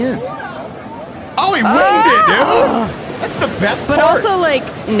fucking thing in. Oh, he rolled it, dude. That's the best But part. also, like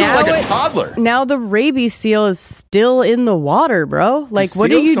now, like a toddler. now the rabies seal is still in the water, bro. Like, Do what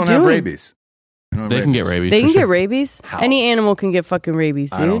are seals you don't doing? have rabies. don't have They can get rabies. They for can sure. get rabies. How? Any animal can get fucking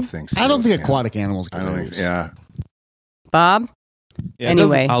rabies, dude. I don't think so. I don't think aquatic animals I get don't rabies. think. Yeah. Bob. Yeah, it Anyway.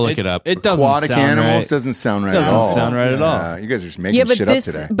 doesn't- I'll look it up. It doesn't Aquatic sound animals right. doesn't sound right Doesn't at all. sound right at all. Yeah, you guys are just making Yeah, but shit this,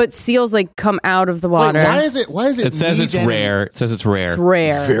 up today. but seals like come out of the Wait, water. why is it? Why is it? It says it's need rare. It says it's rare. It's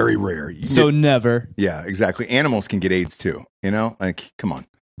rare. Very rare. You So get- never. yeah, exactly. Animals can get AIDS too. You know, like come on,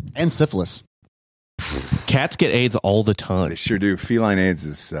 and syphilis? Cats get AIDS all the time. they sure do. Feline AIDS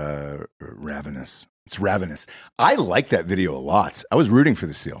is ravenous. It's ravenous. I like that video a lot. I was rooting for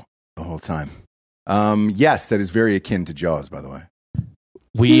the seal the whole time. Yes, that is very akin to Jaws, by the way.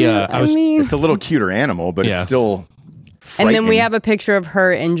 We, I was. mean, It's a little cuter animal, but Yeah. it's still. and then we frightening. have a picture of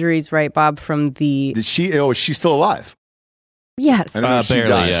her injuries, right, Bob? From the Did she? Oh, is she still alive? yes, I don't know if she barely,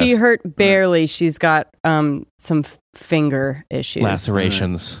 died. yes. she hurt barely. She's got some finger issues,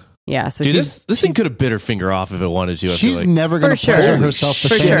 Lacerations. Yeah, so Dude, she's, this thing could have bit her finger off if it wanted to. I feel She's like. never going For to sure. pleasure Holy herself the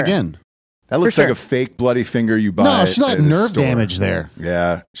shit. same sure. again. That looks For like sure. a fake bloody finger you buy. No, she's not at a nerve store. damage there.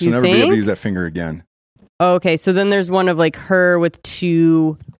 Yeah, she'll You never be able to think? use that finger again. okay. So then there's one of like her with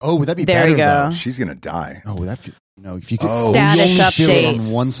two. Oh, would that be There better? you go. Though? She's gonna die. Oh, would that feel, if you could Oh. you Status only feel it on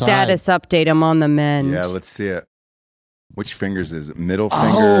update. one side. Status update. I'm on the mend. Yeah, let's see it. Which fingers is it? Middle Oh,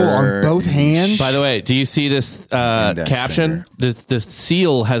 finger on both hands? By the way, do you see this caption? The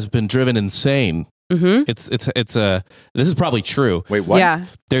seal has been driven insane. Mm-hmm. It's a. This is probably true. Wait, what? Yeah.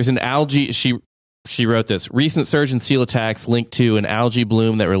 There's an algae. She wrote this. Recent surge in seal attacks linked to an algae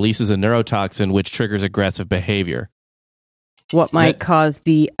bloom that releases a neurotoxin which triggers aggressive behavior. What might cause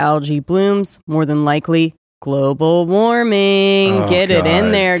the algae blooms? More than likely, Global warming. Oh, Get it in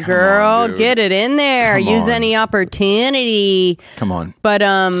God. there, Come girl. on, dude. Get it in there. Come Use on. any opportunity. Come on. But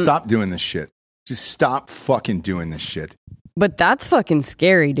Stop doing this shit. Just stop fucking doing this shit. But that's fucking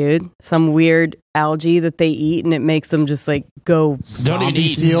scary, dude. Some weird algae that they eat and it makes them just like go Don't even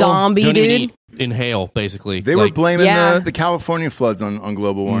eat. zombie, Don't even dude. eat. Inhale, basically. They were blaming Yeah. the California floods on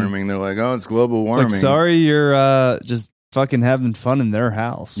global warming. They're like, oh, it's global It's warming. like, sorry, you're just fucking having fun in their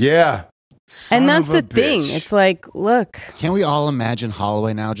house. Yeah. And that's the thing. bitch. It's like, look, Can we all imagine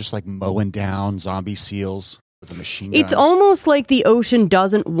Holloway now just like mowing down zombie seals with a machine gun? it's almost like the ocean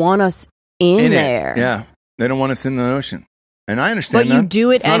doesn't want us in there. it. Yeah. They don't want us in the ocean. And I understand But you that.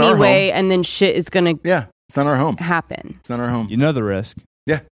 do it It's not our anyway, home. and then shit is going to Yeah. It's not our home. happen. It's not our home. You know the risk.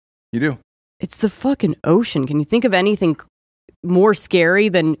 Yeah. You do. It's the fucking ocean. Can you think of anything more scary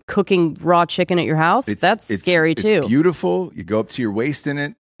than cooking raw chicken at your house? That's scary too. It's beautiful. You go up to your waist in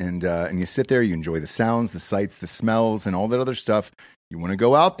it, and you sit there. You enjoy the sounds, the sights, the smells, and all that other stuff. You want to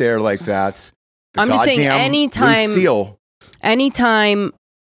go out there like that. The I'm just saying, goddamn anytime- blue seal. Anytime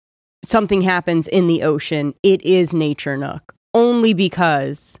something happens in the ocean, it is Nature Nook. Only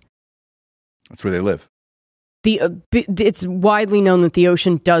because That's where they live. it's widely known that the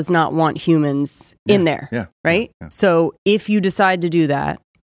ocean does not want humans in there. Yeah. Right? Yeah. So if you decide to do that,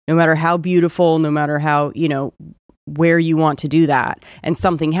 no matter how beautiful, no matter how, where you want to do that, and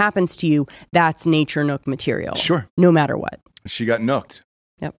something happens to you, that's Nature Nook material. Sure. No matter what. She got nooked.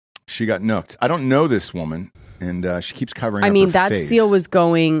 Yep. She got nooked. I don't know this woman, and she keeps covering I up mean, her that face. seal was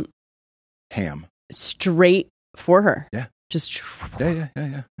going ham. straight for her. Yeah. Just Yeah.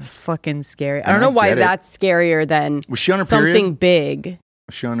 it's fucking scary. And I don't know I why get it. that's scarier than Was she on her something period? big.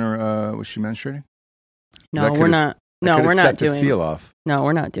 Was she on her? Was she menstruating? No, That we're could've- not. that No, could've we're set not the doing. seal off. No,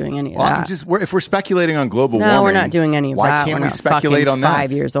 we're not doing any of Well, that. if we're speculating on global No, warming, we're not doing any of why that. can't We're we not speculate fucking on that?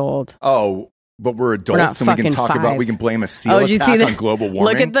 5 years old. Oh, but we're not adults and we can fucking talk about. 5. We can blame a seal did you attack see that? on global warming.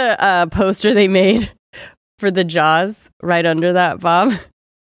 Look at the poster they made for the Jaws right under that, Bob,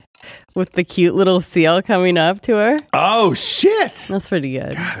 with the cute little seal coming up to her. Oh shit! That's pretty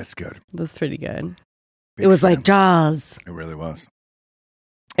good. God, that's good. That's pretty good. Big It was fan. like Jaws. It really was.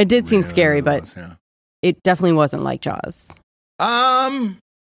 It did seem Really scary, but was, yeah. it definitely wasn't like Jaws.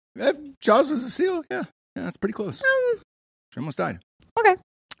 If Jaws was a seal, yeah, that's pretty close. She almost died. Okay.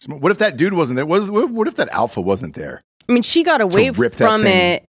 So what if that dude wasn't there? What if that alpha wasn't there? I mean, she got away rip that from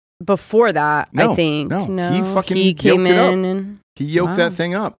thing. it before that, No, I think. no. He fucking he came yoked it up. in and He yoked Wow. that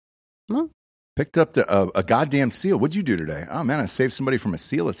thing up. Well. Picked up a goddamn seal. What'd you do today? Oh man, I saved somebody from a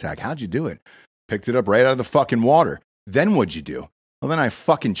seal attack. How'd you do it? Picked it up right out of the fucking water. Then what'd you do? Well, then I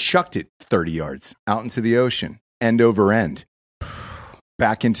fucking chucked it 30 yards out into the ocean, end over end,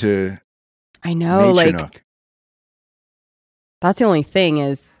 back into I know, Nature like Nook. that's the only thing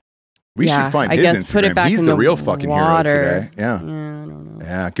is We yeah, should find I his guess Instagram. put it back He's in the the real fucking water. hero today. Yeah. I don't know.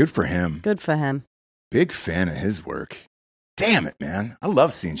 Yeah, good for him. Good for him. Big fan of his work. Damn it, man. I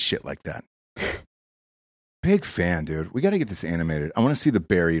love seeing shit like that. Big fan, dude. We got to get this animated. I want to see the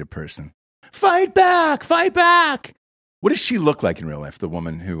bear eat a person. Fight back! Fight back! What does she look like in real life, the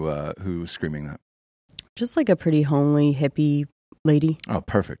woman who was screaming that? Just like a pretty homely hippie lady. Oh,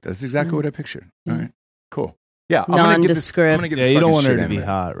 perfect. That's exactly Mm. what I pictured. Yeah. All right, cool. Yeah, I'm gonna get this. I'm gonna get Yeah, this you don't fucking want her shit to be animated.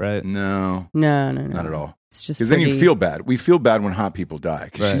 hot, right? No, No. not at all. It's just Because then you pretty- feel bad. We feel bad when hot people die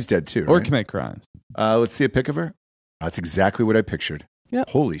because Right. she's dead too. Or right? commit crimes. Let's see a pic of her. That's exactly what I pictured. Yep.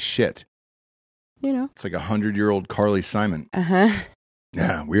 Holy shit! You know. It's like 100-year-old Carly Simon. Uh-huh.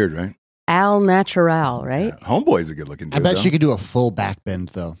 Yeah, weird, right? Al Natural, right? Homeboy's a good looking dude. I bet though. she could do a full back bend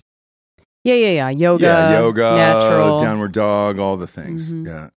though. Yeah. Yoga. Yeah, yoga, Natural. downward dog, all the things. Mhm.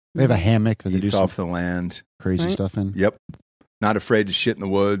 Yeah, They have a hammock that they do eats some off the land. crazy Right. stuff in. Yep. Not afraid to shit in the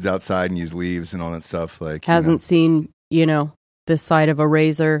woods outside and use leaves and all that stuff. Like Hasn't seen, this side of a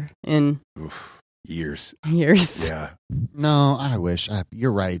razor in years. years. Yeah, No, I wish.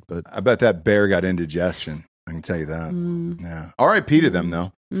 You're right, but I bet that bear got indigestion. I can tell you that. Mm. Yeah. R.I.P. to them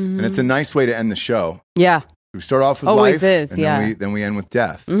though, Mhm. and it's a nice way to end the show. Yeah. We start off with Always life, is, and yeah. then we end with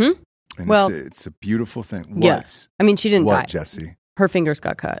death. Mm-hmm. And Well- it's a beautiful thing. Yeah. What? I mean, she didn't What, die. Jesse? Her fingers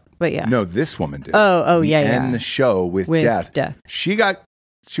got cut, but yeah. No, this woman did. Oh, We yeah, end yeah. the show with With death. death. She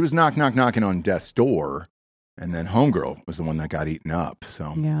was knocking on death's door, and then Homegirl was the one that got eaten up.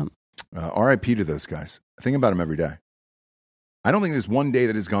 So Yeah. R.I.P. to those guys. I think about them every day. I don't think there's one day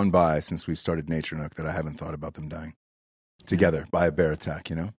that has gone by since we started Nature Nook that I haven't thought about them dying together by a bear attack,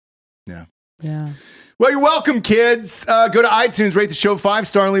 Yeah. Yeah. Well, you're welcome, kids. Go to iTunes, rate the show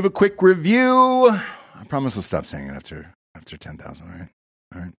 5-star, and leave a quick review. I promise we'll stop saying it after 10,000, all right?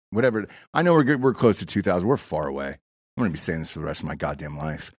 All right. Whatever. I know we're good. We're close to 2,000. We're far away. I'm going to be saying this for the rest of my goddamn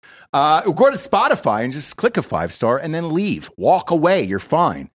life. Go to Spotify and just click a 5-star and then leave. Walk away. You're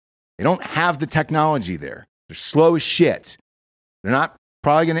fine. They don't have the technology there. They're slow as shit. They're not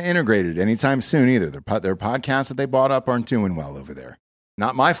probably going to integrate it anytime soon either. Their podcasts that they bought up aren't doing well over there.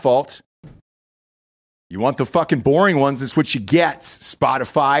 Not my fault. You want the fucking boring ones, that's what you get,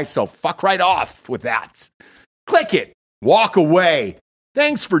 Spotify, so fuck right off with that. Click it. Walk away.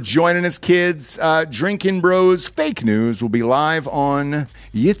 Thanks for joining us, kids. Drinking Bros Fake News will be live on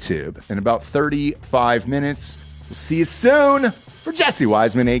YouTube in about 35 minutes. We'll see you soon. For Jesse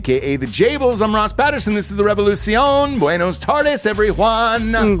Wiseman, a.k.a. The Jables, I'm Ross Patterson. This is The Revolucion. Buenos tardes,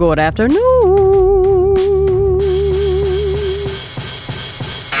 everyone. Good afternoon.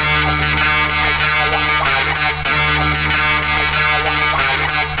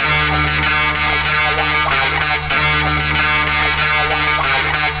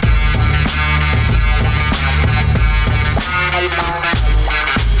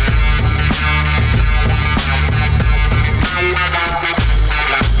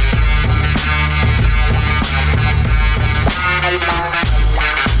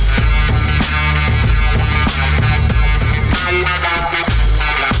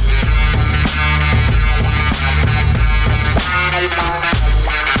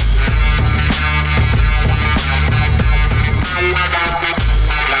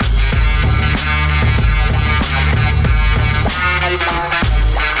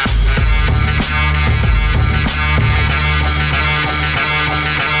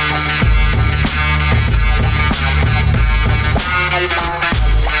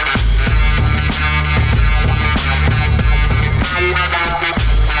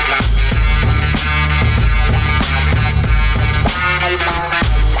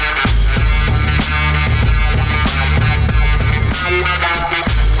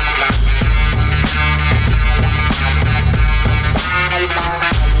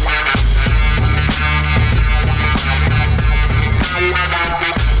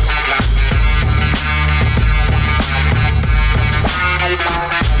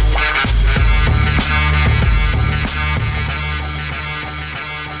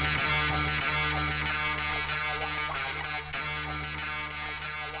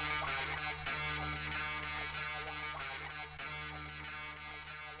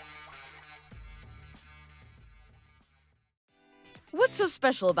 What's so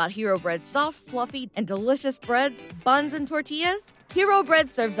special about Hero Bread's soft, fluffy, and delicious breads, buns, and tortillas? Hero Bread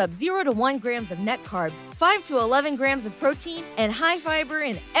serves up 0 to 1 grams of net carbs, 5 to 11 grams of protein, and high fiber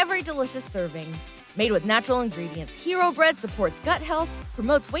in every delicious serving. Made with natural ingredients, Hero Bread supports gut health,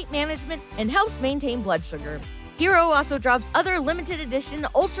 promotes weight management, and helps maintain blood sugar. Hero also drops other limited edition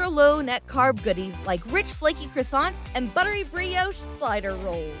ultra-low net carb goodies like rich flaky croissants and buttery brioche slider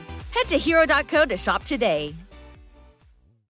rolls. Head to hero.co to shop today.